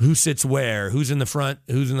 who sits where, who's in the front,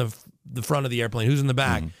 who's in the front of the airplane, who's in the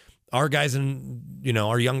back. Mm-hmm. Our guys and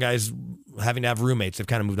our young guys having to have roommates have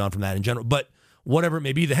kind of moved on from that in general. But whatever it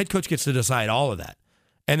may be. The head coach gets to decide all of that.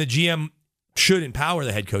 And the GM should empower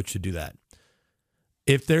the head coach to do that.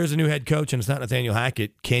 If there's a new head coach and it's not Nathaniel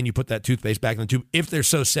Hackett, can you put that toothpaste back in the tube? If they're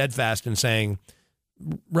so steadfast in saying,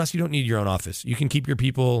 Russ, you don't need your own office. You can keep your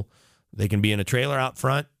people. They can be in a trailer out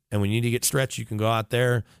front. And when you need to get stretched, you can go out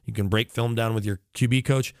there. You can break film down with your QB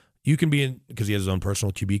coach. You can be in, because he has his own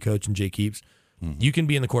personal QB coach and Jay Keeps. Mm-hmm. You can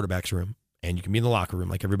be in the quarterback's room and you can be in the locker room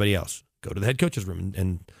like everybody else. Go to the head coach's room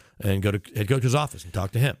and go to head coach's office and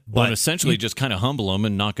talk to him. Well, and essentially just kind of humble him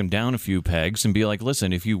and knock him down a few pegs and be like,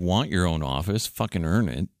 listen, if you want your own office, fucking earn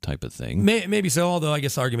it type of thing. Maybe so, although I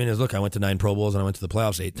guess the argument is, look, I went to 9 Pro Bowls and I went to the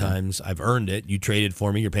playoffs 8 times. I've earned it. You traded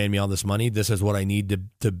for me. You're paying me all this money. This is what I need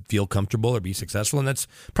to feel comfortable or be successful. And that's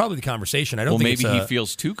probably the conversation. I don't think maybe he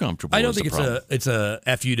feels too comfortable. I don't think it's a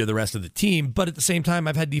F you to the rest of the team. But at the same time,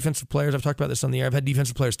 I've had defensive players, I've talked about this on the air, I've had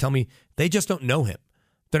defensive players tell me they just don't know him.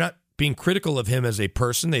 They're not being critical of him as a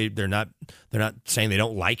person. They're not saying they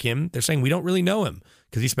don't like him. They're saying we don't really know him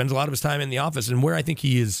because he spends a lot of his time in the office. And where I think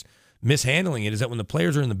he is mishandling it is that when the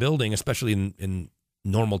players are in the building, especially in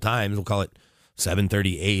normal times, we'll call it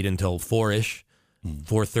 7:38 until 4-ish,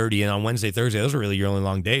 4:30, and on Wednesday, Thursday, those are really your only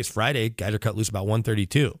long days. Friday, guys are cut loose about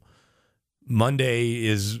 1:32. Monday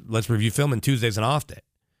is let's review film, and Tuesday's an off day.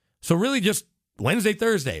 So really just Wednesday,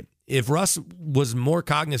 Thursday. If Russ was more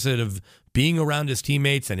cognizant of being around his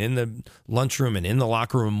teammates and in the lunchroom and in the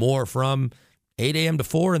locker room more from 8 a.m. to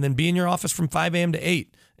 4 and then be in your office from 5 a.m. to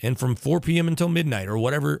 8 and from 4 p.m. until midnight or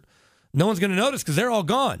whatever, no one's going to notice because they're all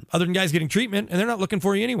gone other than guys getting treatment and they're not looking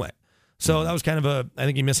for you anyway. So that was kind of I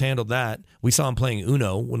think he mishandled that. We saw him playing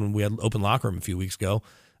Uno when we had open locker room a few weeks ago.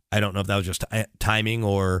 I don't know if that was just timing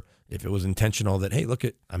or if it was intentional that, hey, look,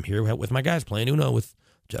 I'm here with my guys playing Uno with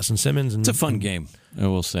Justin Simmons. It's a fun game, I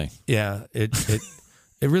will say. Yeah, it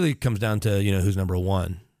really comes down to, who's number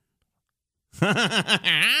one.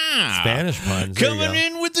 Spanish puns. Coming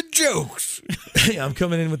in with the jokes. Yeah, I'm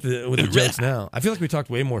coming in with the jokes now. I feel like we talked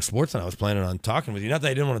way more sports than I was planning on talking with you. Not that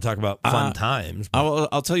I didn't want to talk about fun times.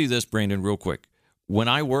 I'll tell you this, Brandon, real quick. When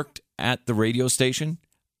I worked at the radio station,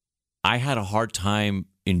 I had a hard time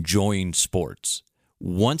enjoying sports.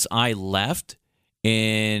 Once I left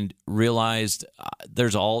and realized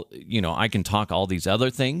there's I can talk all these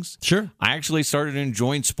other things. Sure. I actually started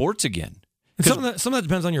enjoying sports again. Some of that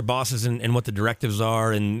depends on your bosses and what the directives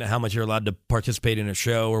are and how much you're allowed to participate in a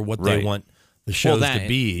show or what they want the shows to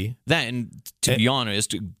be. To be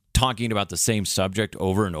honest, talking about the same subject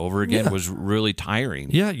over and over again was really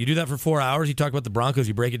tiring. Yeah, you do that for 4 hours. You talk about the Broncos.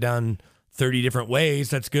 You break it down 30 different ways.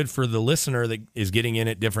 That's good for the listener that is getting in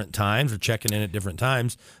at different times or checking in at different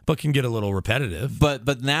times, but can get a little repetitive.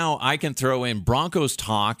 But now I can throw in Broncos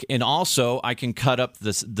talk, and also I can cut up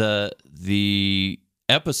the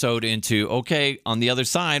episode into, okay, on the other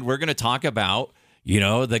side, we're going to talk about,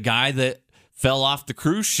 the guy that fell off the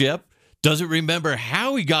cruise ship, doesn't remember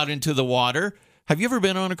how he got into the water. Have you ever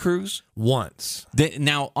been on a cruise? Once.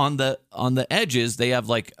 Now, on the edges, they have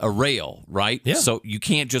like a rail, right? Yeah. So you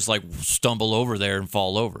can't just like stumble over there and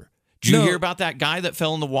fall over. Did you hear about that guy that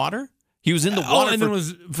fell in the water? He was in the water and then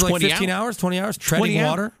was for like 15 hours, 20 hours,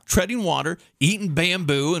 treading water, eating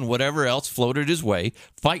bamboo and whatever else floated his way,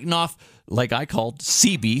 fighting off, like I called,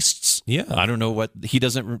 sea beasts. Yeah. I don't know he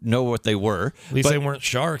doesn't know what they were. At least they weren't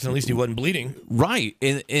sharks, and at least he wasn't bleeding. Right.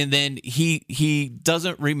 And then he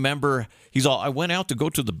doesn't remember. He's all, I went out to go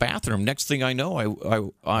to the bathroom. Next thing I know,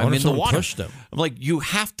 I'm in the water. Pushed him. I'm like, you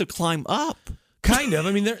have to climb up. Kind of.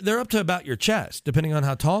 I mean, they're up to about your chest, depending on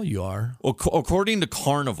how tall you are. According to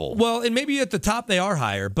Carnival. Well, and maybe at the top they are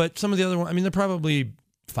higher, but some of the other ones, I mean, they're probably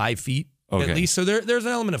 5 feet at least. So there's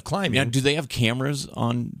an element of climbing. Now, do they have cameras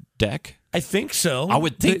on deck? I think so. I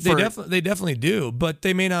would think they definitely do, but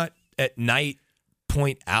they may not at night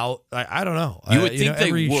point out. I don't know. You would think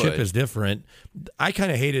every they would. ship is different. I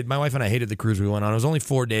kind of hated, my wife and I hated the cruise we went on. It was only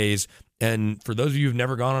 4 days, and for those of you who've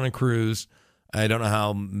never gone on a cruise, I don't know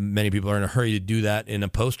how many people are in a hurry to do that in a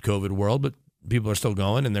post-COVID world, but people are still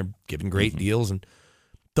going, and they're giving great deals. And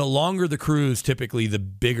the longer the cruise, typically, the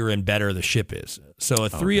bigger and better the ship is. So a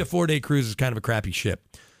 3 or 4 day cruise is kind of a crappy ship.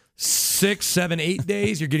 6, 7, 8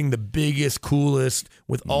 days, you're getting the biggest, coolest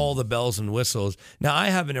with all the bells and whistles. Now, I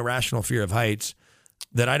have an irrational fear of heights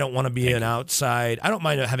that I don't want to be outside. I don't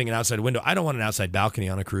mind having an outside window. I don't want an outside balcony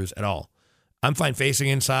on a cruise at all. I'm fine facing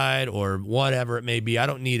inside or whatever it may be. I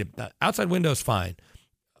don't need it. Outside window is fine,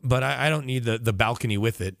 but I don't need the balcony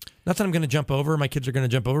with it. Not that I'm going to jump over. My kids are going to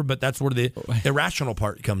jump over, but that's where the irrational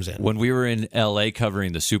part comes in. When we were in L.A.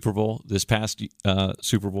 covering the Super Bowl, this past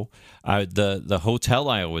Super Bowl, the hotel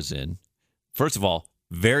I was in, first of all,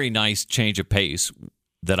 very nice change of pace.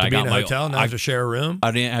 That I got in a hotel, not have to share a room?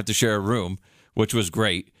 I didn't have to share a room, which was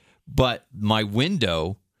great. But my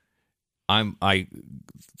window, I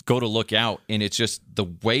go to look out, and it's just the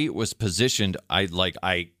way it was positioned.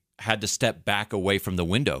 I had to step back away from the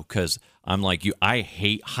window because I'm like you. I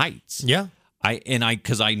hate heights. Yeah.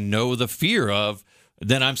 Because I know the fear of.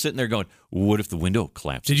 Then I'm sitting there going, what if the window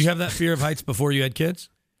collapses? Did you have that fear of heights before you had kids?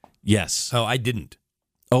 Yes. Oh, I didn't.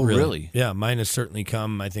 Oh, really? Yeah, mine has certainly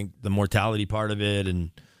come. I think the mortality part of it and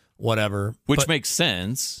whatever, which makes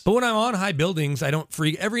sense. But when I'm on high buildings, I don't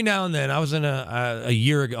freak. Every now and then, I was in a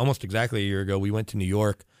year ago, almost exactly a year ago. We went to New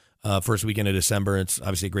York first weekend of December. It's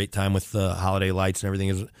obviously a great time with the holiday lights and everything.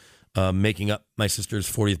 Is making up my sister's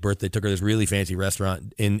 40th birthday. Took her to this really fancy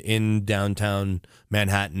restaurant in downtown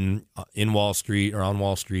Manhattan, in Wall Street or on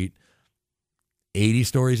Wall Street. 80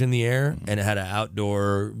 stories in the air, and it had an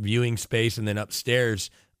outdoor viewing space, and then upstairs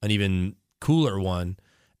an even cooler one.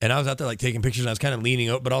 And I was out there like taking pictures, and I was kind of leaning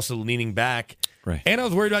out, but also leaning back. Right. And I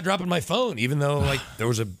was worried about dropping my phone, even though like there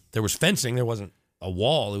was fencing, there wasn't a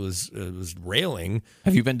wall, it was railing.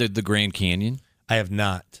 Have you been to the Grand Canyon? I have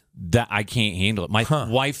not. That I can't handle it. My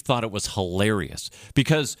wife thought it was hilarious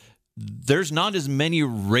because there's not as many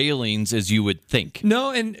railings as you would think.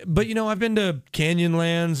 No, but I've been to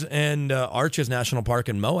Canyonlands and Arches National Park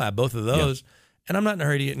in Moab, both of those, and I'm not in a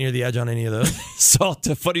hurry to get near the edge on any of those. So,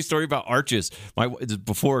 a funny story about arches.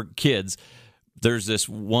 Before kids, there's this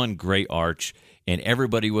one great arch, and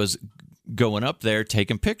everybody was going up there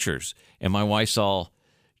taking pictures, and my wife saw,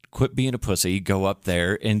 quit being a pussy, go up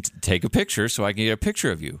there and take a picture so I can get a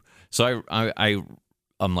picture of you. So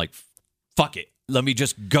I'm like, fuck it. Let me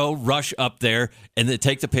just go rush up there and then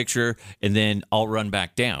take the picture, and then I'll run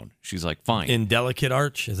back down. She's like, fine. In Delicate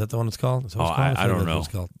Arch? Is that the one it's called? That's what it's called? I don't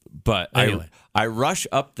know. But anyway. I rush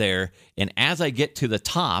up there, and as I get to the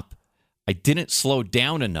top, I didn't slow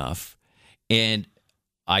down enough, and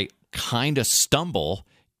I kind of stumble,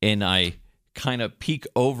 and I kind of peek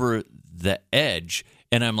over the edge,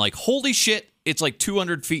 and I'm like, holy shit, it's like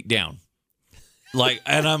 200 feet down.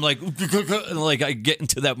 And I'm like I get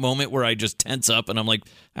into that moment where I just tense up, and I'm like,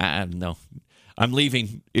 no, I'm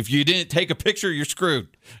leaving. If you didn't take a picture, you're screwed.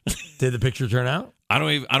 Did the picture turn out? I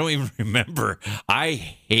don't even remember. I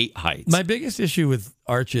hate heights. My biggest issue with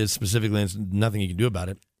arches specifically, and there's nothing you can do about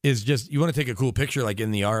it, is just you want to take a cool picture like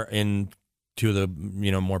in two of the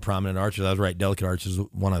more prominent arches. I was right, Delicate Arch is the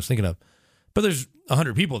one I was thinking of. But there's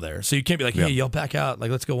 100 people there, so you can't be like, hey, y'all pack out.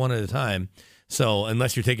 Like, let's go one at a time. So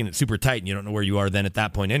unless you're taking it super tight and you don't know where you are then at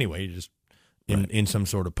that point anyway, you're just in some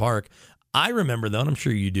sort of park. I remember, though, and I'm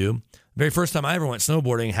sure you do, the very first time I ever went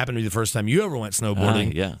snowboarding happened to be the first time you ever went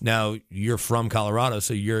snowboarding. Yeah. Now, you're from Colorado,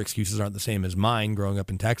 so your excuses aren't the same as mine growing up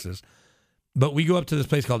in Texas. But we go up to this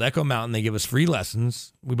place called Echo Mountain. They give us free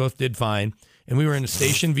lessons. We both did fine. And we were in a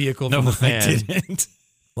station vehicle from the fan. I didn't.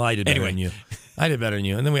 Well, I did better than you. I did better than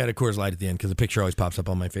you. And then we had a Coors Light at the end because the picture always pops up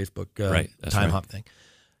on my Facebook hop thing.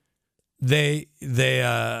 They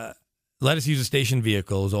let us use a station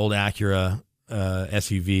vehicle, it was an old Acura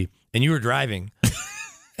SUV, and you were driving.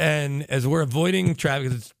 And as we're avoiding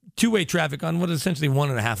traffic, it's two-way traffic on what is essentially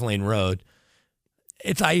 1.5 lane road.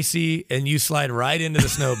 It's icy, and you slide right into the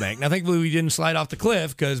snowbank. Now, thankfully, we didn't slide off the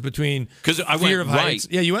cliff because I fear of heights.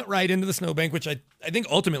 Yeah, you went right into the snowbank, which I think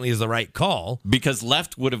ultimately is the right call. Because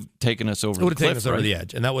left would have taken us over the cliff. It would have taken us over the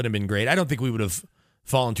edge, and that would have been great. I don't think we would have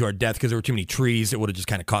fallen to our death because there were too many trees. It would have just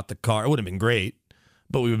kind of caught the car. It would have been great,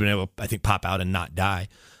 but we would have been able to, I think, pop out and not die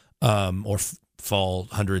or fall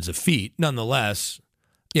hundreds of feet. Nonetheless,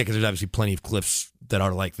 yeah, because there's obviously plenty of cliffs that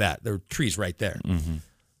are like that. There are trees right there. Mm-hmm.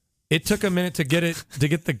 It took a minute to get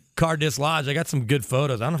the car dislodged. I got some good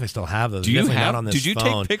photos. I don't know if I still have those. Do you have? Not on this did you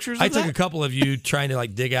phone. Take pictures of I took a couple of you trying to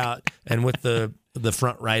dig out and with the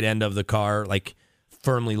front right end of the car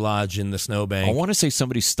firmly lodged in the snowbank. I want to say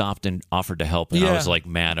somebody stopped and offered to help, and I was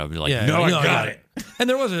mad. I was like, no, I got it. And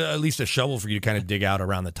there was at least a shovel for you to kind of dig out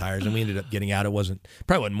around the tires, and we ended up getting out. It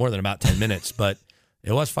probably wasn't more than about 10 minutes, but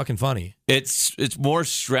it was fucking funny. It's more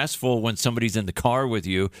stressful when somebody's in the car with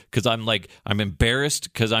you because I'm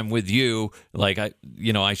embarrassed because I'm with you.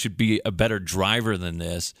 I should be a better driver than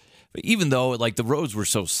this. But even though the roads were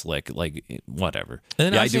so slick, whatever.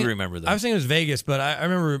 And I do remember that. I was saying it was Vegas, but I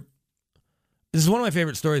remember this is one of my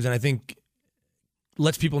favorite stories, and I think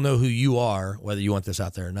lets people know who you are, whether you want this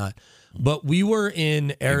out there or not. But we were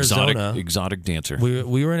in Arizona. Exotic dancer.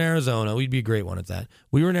 We were in Arizona. We'd be a great one at that.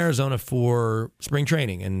 We were in Arizona for spring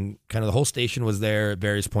training, and kind of the whole station was there at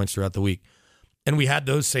various points throughout the week. And we had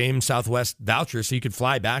those same Southwest vouchers, so you could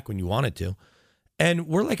fly back when you wanted to. And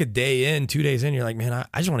we're a day in, 2 days in, you're like, man,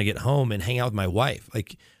 I just want to get home and hang out with my wife.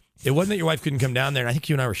 It wasn't that your wife couldn't come down there, and I think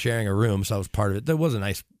you and I were sharing a room, so I was part of it. That was a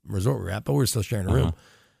nice resort we were at, but we were still sharing a room.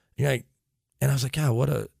 And I was like, God, what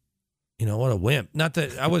a what a wimp. Not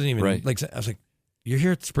that I wasn't even Right. I was like, you're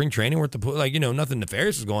here at spring training. We're at the pool. Nothing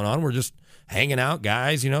nefarious is going on. We're just hanging out,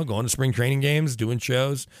 guys, going to spring training games, doing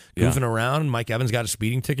shows, goofing around. Mike Evans got a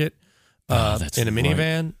speeding ticket in a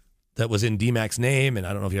minivan that was in D-Mac's name, and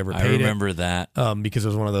I don't know if you ever paid it. I remember that. Because it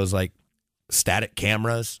was one of those, static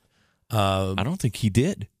cameras. I don't think he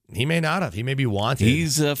did. He may not have. He may be wanted.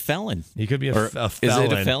 He's a felon. He could be a felon. Is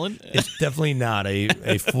it a felon? It's definitely not a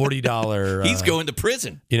 $40. He's going to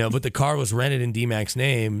prison. But the car was rented in D-Mac's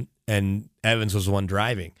name, and Evans was the one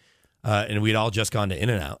driving. And we'd all just gone to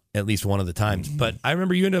In-N-Out at least one of the times. But I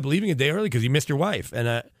remember you ended up leaving a day early because you missed your wife. And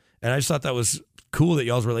I just thought that was cool that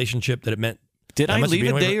y'all's relationship, that it meant. Did I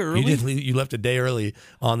leave a day early? You did. You left a day early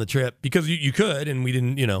on the trip because you could, and we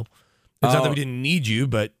didn't, it's not that we didn't need you,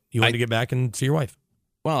 but you wanted to get back and see your wife.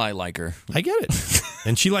 Well, I like her. I get it.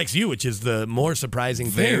 And she likes you, which is the more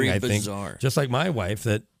surprising thing, I bizarre. think. Just like my wife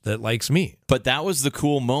that likes me. But that was the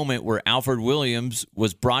cool moment where Alfred Williams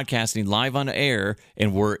was broadcasting live on air,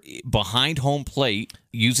 and we're behind home plate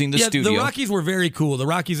using the studio. The Rockies were very cool. The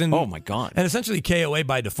Rockies oh my God. And essentially KOA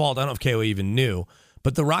by default. I don't know if KOA even knew,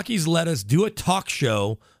 but the Rockies let us do a talk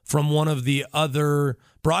show from one of the other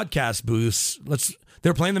broadcast booths.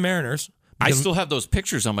 They're playing the Mariners. I still have those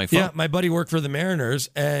pictures on my phone. Yeah, my buddy worked for the Mariners,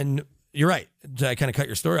 and you're right. I kind of cut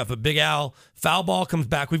your story off, but Big Al, foul ball comes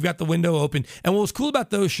back. We've got the window open. And what was cool about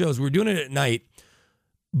those shows, we were doing it at night,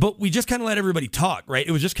 but we just kind of let everybody talk, right? It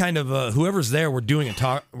was just kind of whoever's there, we're doing a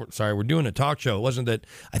talk show. It wasn't that,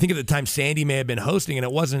 I think at the time Sandy may have been hosting, and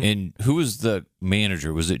it wasn't. And who was the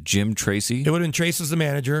manager? Was it Jim Tracy? It would have been Trace as the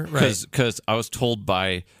manager, right? Because I was told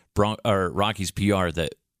by Rockies PR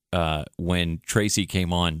that when Tracy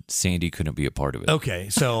came on, Sandy couldn't be a part of it. Okay,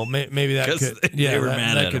 so maybe that could. They were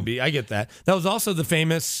mad at that could him. be. I get that. That was also the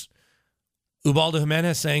famous Ubaldo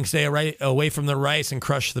Jimenez saying, "Stay away from the rice and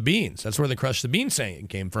crush the beans." That's where the crush the beans saying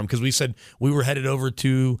came from, because we said we were headed over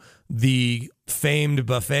to the famed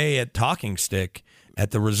buffet at Talking Stick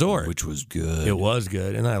at the resort, which was good. It was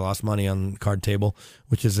good, and I lost money on the card table,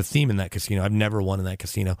 which is a theme in that casino. I've never won in that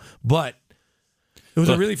casino, but. It was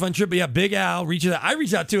a really fun trip. But yeah, Big Al reached out. I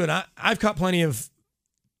reached out too, and I've caught plenty of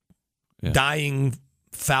dying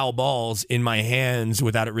foul balls in my hands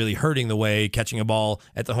without it really hurting, the way catching a ball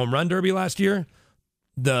at the home run derby last year.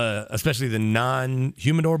 Especially the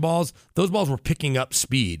non-humidor balls, those balls were picking up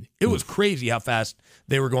speed. It was crazy how fast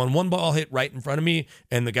they were going. One ball hit right in front of me,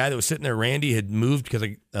 and the guy that was sitting there, Randy, had moved because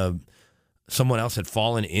someone else had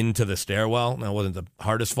fallen into the stairwell. Now, it wasn't the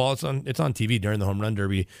hardest fall. It's on TV during the home run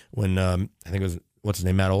derby when I think it was, what's his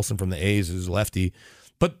name, Matt Olson from the A's, is lefty.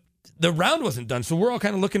 But the round wasn't done, so we're all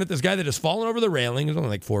kind of looking at this guy that has fallen over the railing. It was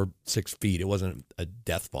only 4-6 feet. It wasn't a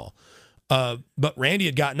death fall. But Randy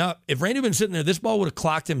had gotten up. If Randy had been sitting there, this ball would have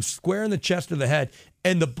clocked him square in the chest or the head,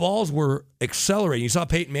 and the balls were accelerating. You saw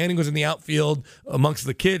Peyton Manning was in the outfield amongst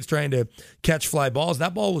the kids trying to catch fly balls.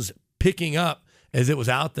 That ball was picking up as it was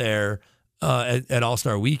out there at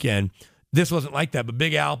All-Star Weekend. This wasn't like that, but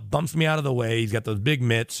Big Al bumps me out of the way. He's got those big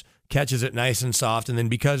mitts, catches it nice and soft, and then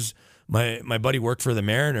because my buddy worked for the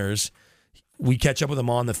Mariners, we catch up with him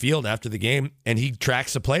on the field after the game, and he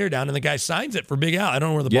tracks the player down, and the guy signs it for Big Al. I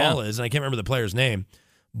don't know where the ball is, and I can't remember the player's name,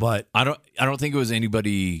 but I don't think it was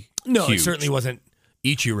anybody. No, huge. It certainly wasn't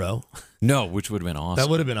Ichiro. No, which would have been awesome. That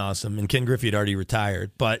would have been awesome, and Ken Griffey had already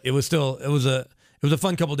retired, but it was a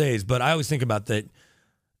fun couple days. But I always think about that.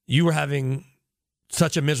 You were having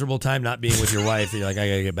such a miserable time not being with your wife that you're like, I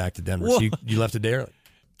got to get back to Denver. So you left a day early.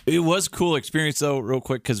 It was a cool experience, though, real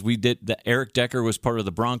quick, because Eric Decker was part of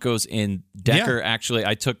the Broncos, and Decker actually,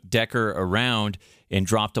 I took Decker around and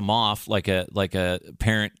dropped him off like a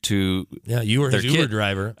parent to you were his Uber kid.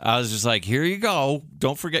 Driver. I was just like, here you go.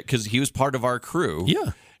 Don't forget, because he was part of our crew.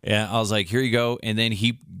 Yeah. Yeah, I was like, here you go. And then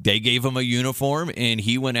they gave him a uniform, and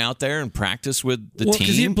he went out there and practiced with the team.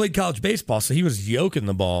 Because he had played college baseball, so he was yoking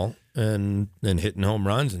the ball and hitting home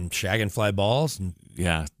runs and shagging fly balls. And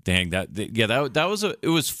yeah, dang that was it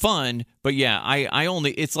was fun. But yeah, I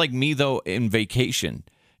only, it's like me though in vacation.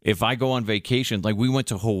 If I go on vacation, like we went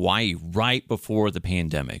to Hawaii right before the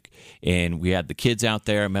pandemic, and we had the kids out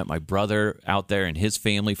there. I met my brother out there and his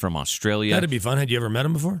family from Australia. That'd be fun. Had you ever met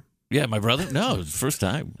him before? Yeah, my brother? No, it was the first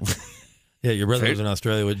time. Yeah, your brother was in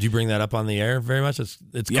Australia. Did you bring that up on the air very much? It's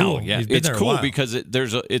cool. Yeah, it's cool because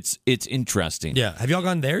it's interesting. Yeah. Have y'all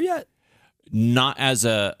gone there yet? Not as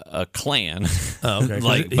a clan. Oh,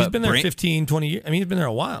 okay. He's been there 15, 20 years. I mean, he's been there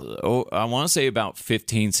a while. Oh, I want to say about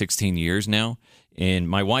 15, 16 years now. And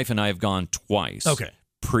my wife and I have gone twice. Okay.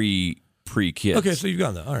 Pre-kids. Okay, so you've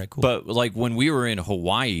gone there. All right, cool. But like when we were in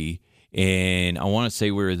Hawaii, and I want to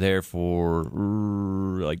say we were there for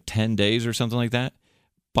like 10 days or something like that.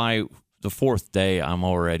 By the fourth day, I'm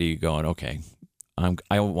already going, okay,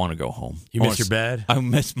 I want to go home. You miss your bed? I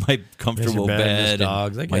miss my comfortable bed. Miss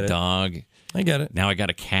dogs. I get my it. dog. I get it. Now I got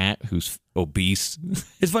a cat who's obese.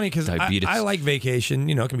 It's funny because I like vacation.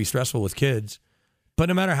 You know, it can be stressful with kids. But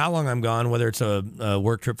no matter how long I'm gone, whether it's a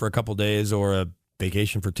work trip for a couple days or a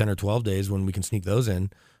vacation for 10 or 12 days when we can sneak those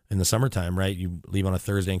in the summertime, right? You leave on a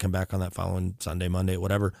Thursday and come back on that following Sunday, Monday,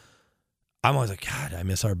 whatever. I'm always like, God, I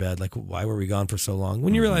miss our bed. Like, why were we gone for so long?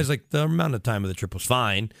 When you realize, like, the amount of time of the trip was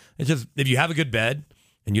fine. It's just, if you have a good bed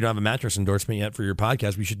and you don't have a mattress endorsement yet for your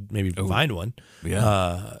podcast, we should maybe find one.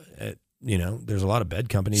 Yeah. You know, there's a lot of bed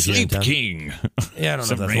companies. Sleep King. Yeah, I don't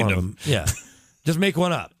know if that's one of them. Yeah. Just make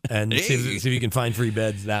one up and see if you can find free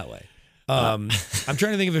beds that way. I'm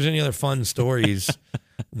trying to think if there's any other fun stories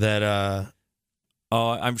that...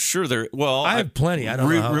 I'm sure there. Well, I have plenty. I don't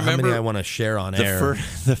know how many I want to share on air.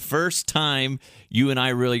 The first time you and I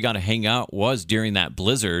really got to hang out was during that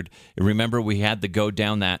blizzard. And remember, we had to go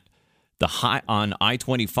down the high on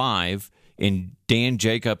I-25 in Dan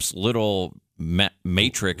Jacobs' little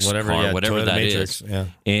Matrix car, whatever that Matrix, is, yeah.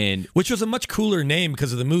 And which was a much cooler name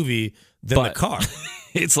because of the movie than the car.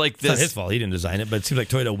 It's like this. It's not his fault. He didn't design it, but it seems like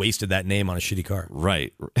Toyota wasted that name on a shitty car.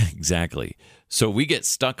 Right. Exactly. So we get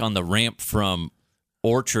stuck on the ramp from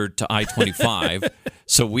Orchard to I-25,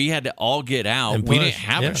 so we had to all get out. We didn't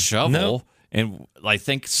have a shovel, and I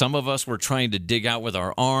think some of us were trying to dig out with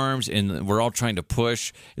our arms, and we're all trying to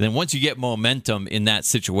push. And then once you get momentum in that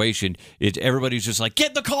situation, everybody's just like, get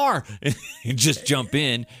in the car, and just jump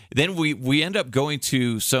in. Then we end up going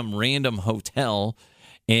to some random hotel,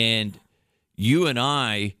 and you and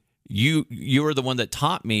I, you were the one that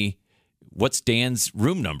taught me what's Dan's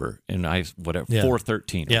room number, and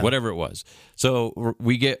 413 or whatever it was. So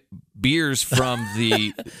we get beers from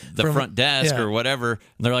the front desk or whatever, and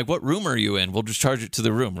they're like, "What room are you in? We'll just charge it to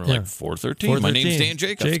the room." We're like, 413. My name's Dan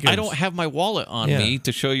Jacobs. I don't have my wallet on me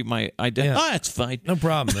to show you my identity. Yeah. Oh, that's fine. No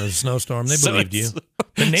problem. There was a snowstorm. They believed you.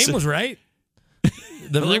 The name was right.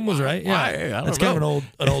 The room was right. Yeah, that's kind of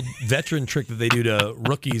an old veteran trick that they do to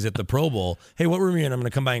rookies at the Pro Bowl. Hey, what room are you in? I'm going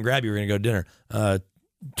to come by and grab you. We're going to go to dinner.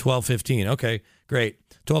 12:15. Okay, great.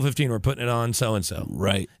 12:15. We're putting it on so and so.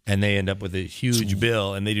 Right, and they end up with a huge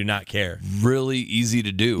bill, and they do not care. Really easy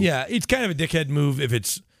to do. Yeah, it's kind of a dickhead move if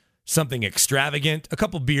it's something extravagant. A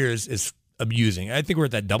couple beers is amusing. I think we're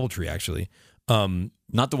at that DoubleTree actually.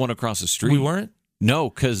 Not the one across the street. We weren't. No,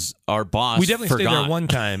 because our boss. We definitely stayed there one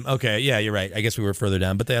time. Okay, yeah, you're right. I guess we were further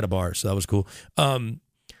down, but they had a bar, so that was cool.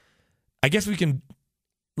 I guess we can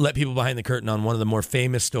let people behind the curtain on one of the more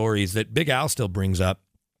famous stories that Big Al still brings up.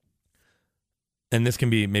 And this can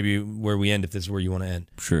be maybe where we end if this is where you want to end.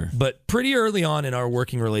 Sure. But pretty early on in our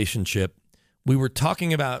working relationship, we were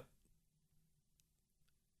talking about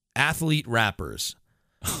athlete rappers.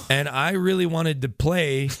 And I really wanted to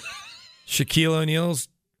play Shaquille O'Neal's,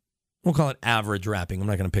 we'll call it average rapping. I'm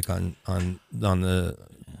not going to pick on the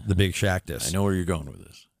Big Shaq disc. I know where you're going with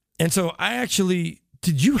this. And so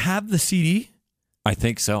did you have the CD? I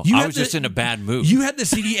think so. I was just in a bad mood. You had the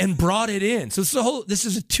CD and brought it in. So this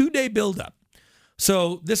is a 2-day buildup.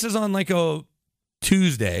 So this is on like a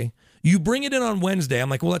Tuesday. You bring it in on Wednesday.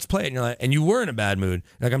 I'm like, well, let's play it. And you're like, and you were in a bad mood.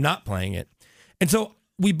 You're like, I'm not playing it. And so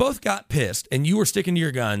we both got pissed, and you were sticking to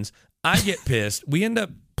your guns. I get pissed. We end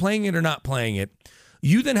up playing it or not playing it.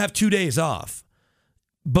 You then have 2 days off.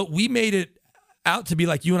 But we made it out to be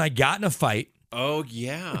like you and I got in a fight. Oh,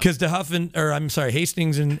 yeah. Because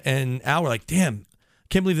Hastings and Al were like, damn,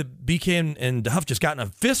 can't believe that BK and DeHuff just got in a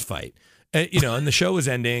fist fight. And the show was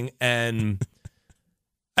ending, and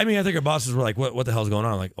I mean, I think our bosses were like, what the hell's going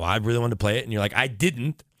on? I'm like, well, I really wanted to play it. And you're like, I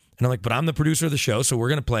didn't. And I'm like, but I'm the producer of the show, so we're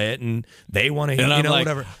going to play it. And they want to,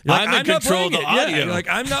 whatever. You're like, I'm in control of the audio. Yeah. You're like,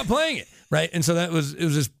 I'm not playing it. Right. And so it was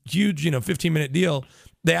this huge, 15-minute deal.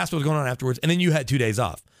 They asked what was going on afterwards. And then you had 2 days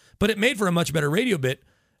off. But it made for a much better radio bit.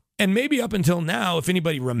 And maybe up until now, if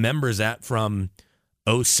anybody remembers that from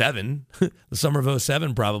 2007, the summer of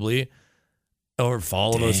 2007 probably, or fall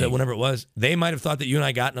of 2007, whenever it was, they might have thought that you and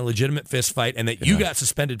I got in a legitimate fist fight and that you got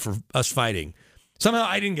suspended for us fighting. Somehow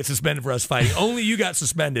I didn't get suspended for us fighting. Only you got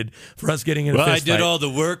suspended for us getting in a fist fight. Well, I did all the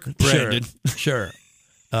work, Brandon. Sure.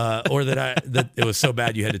 Or that it was so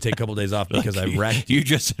bad you had to take a couple days off because I wrecked. You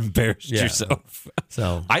just embarrassed yourself.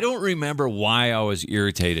 So I don't remember why I was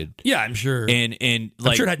irritated. Yeah, I'm sure. And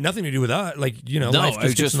I'm sure it had nothing to do with that. Life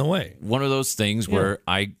just gets in the way. One of those things where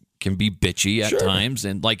I can be bitchy at times,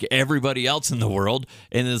 and like everybody else in the world.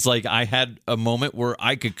 And it's like I had a moment where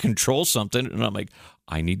I could control something, and I'm like,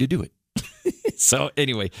 I need to do it. So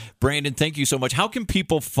anyway, Brandon, thank you so much. How can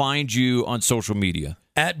people find you on social media?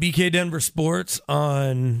 At BK Denver Sports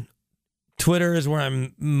on Twitter is where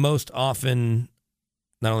I'm most often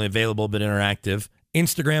not only available but interactive.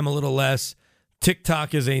 Instagram a little less.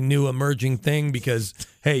 TikTok is a new emerging thing because,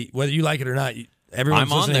 hey, whether you like it or not,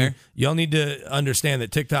 everyone's listening. On there. Y'all need to understand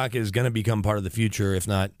that TikTok is going to become part of the future, if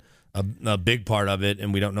not a big part of it,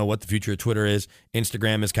 and we don't know what the future of Twitter is.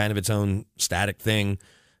 Instagram is kind of its own static thing,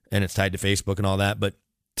 and it's tied to Facebook and all that, but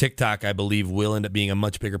TikTok, I believe, will end up being a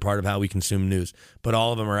much bigger part of how we consume news. But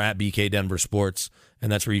all of them are at BK Denver Sports, and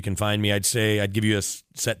that's where you can find me. I'd say I'd give you a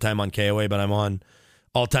set time on KOA, but I'm on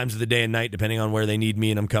all times of the day and night, depending on where they need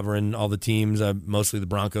me, and I'm covering all the teams, mostly the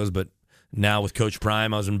Broncos, but now with Coach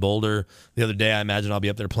Prime, I was in Boulder the other day. I imagine I'll be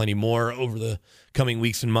up there plenty more over the coming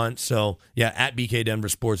weeks and months. So, yeah, at BK Denver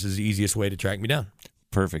Sports is the easiest way to track me down.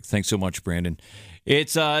 Perfect. Thanks so much, Brandon.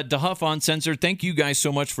 It's DeHuff Uncensored. Thank you guys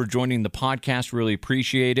so much for joining the podcast. Really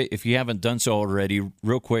appreciate it. If you haven't done so already,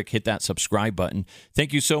 real quick, hit that subscribe button.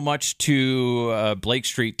 Thank you so much to Blake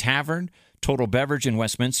Street Tavern, Total Beverage in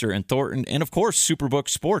Westminster and Thornton, and, of course, Superbook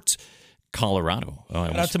Sports, Colorado.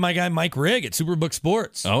 Shout out to my guy Mike Rigg at Superbook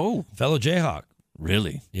Sports. Oh. Fellow Jayhawk.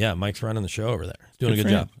 Really? Yeah, Mike's running the show over there. Doing a good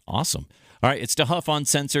job. Awesome. All right, it's DeHuff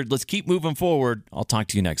Uncensored. Let's keep moving forward. I'll talk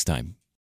to you next time.